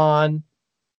 Amazon,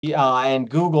 and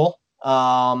Google.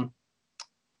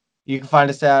 You can find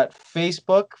us at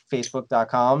Facebook,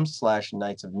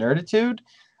 facebook.com/Knights of Nerditude.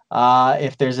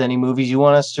 If there's any movies you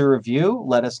want us to review,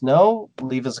 let us know.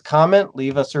 Leave us a comment,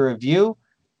 leave us a review.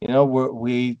 You know,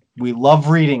 we love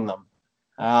reading them.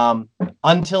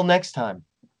 Until next time.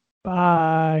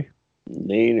 Bye.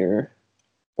 Later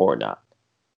or not.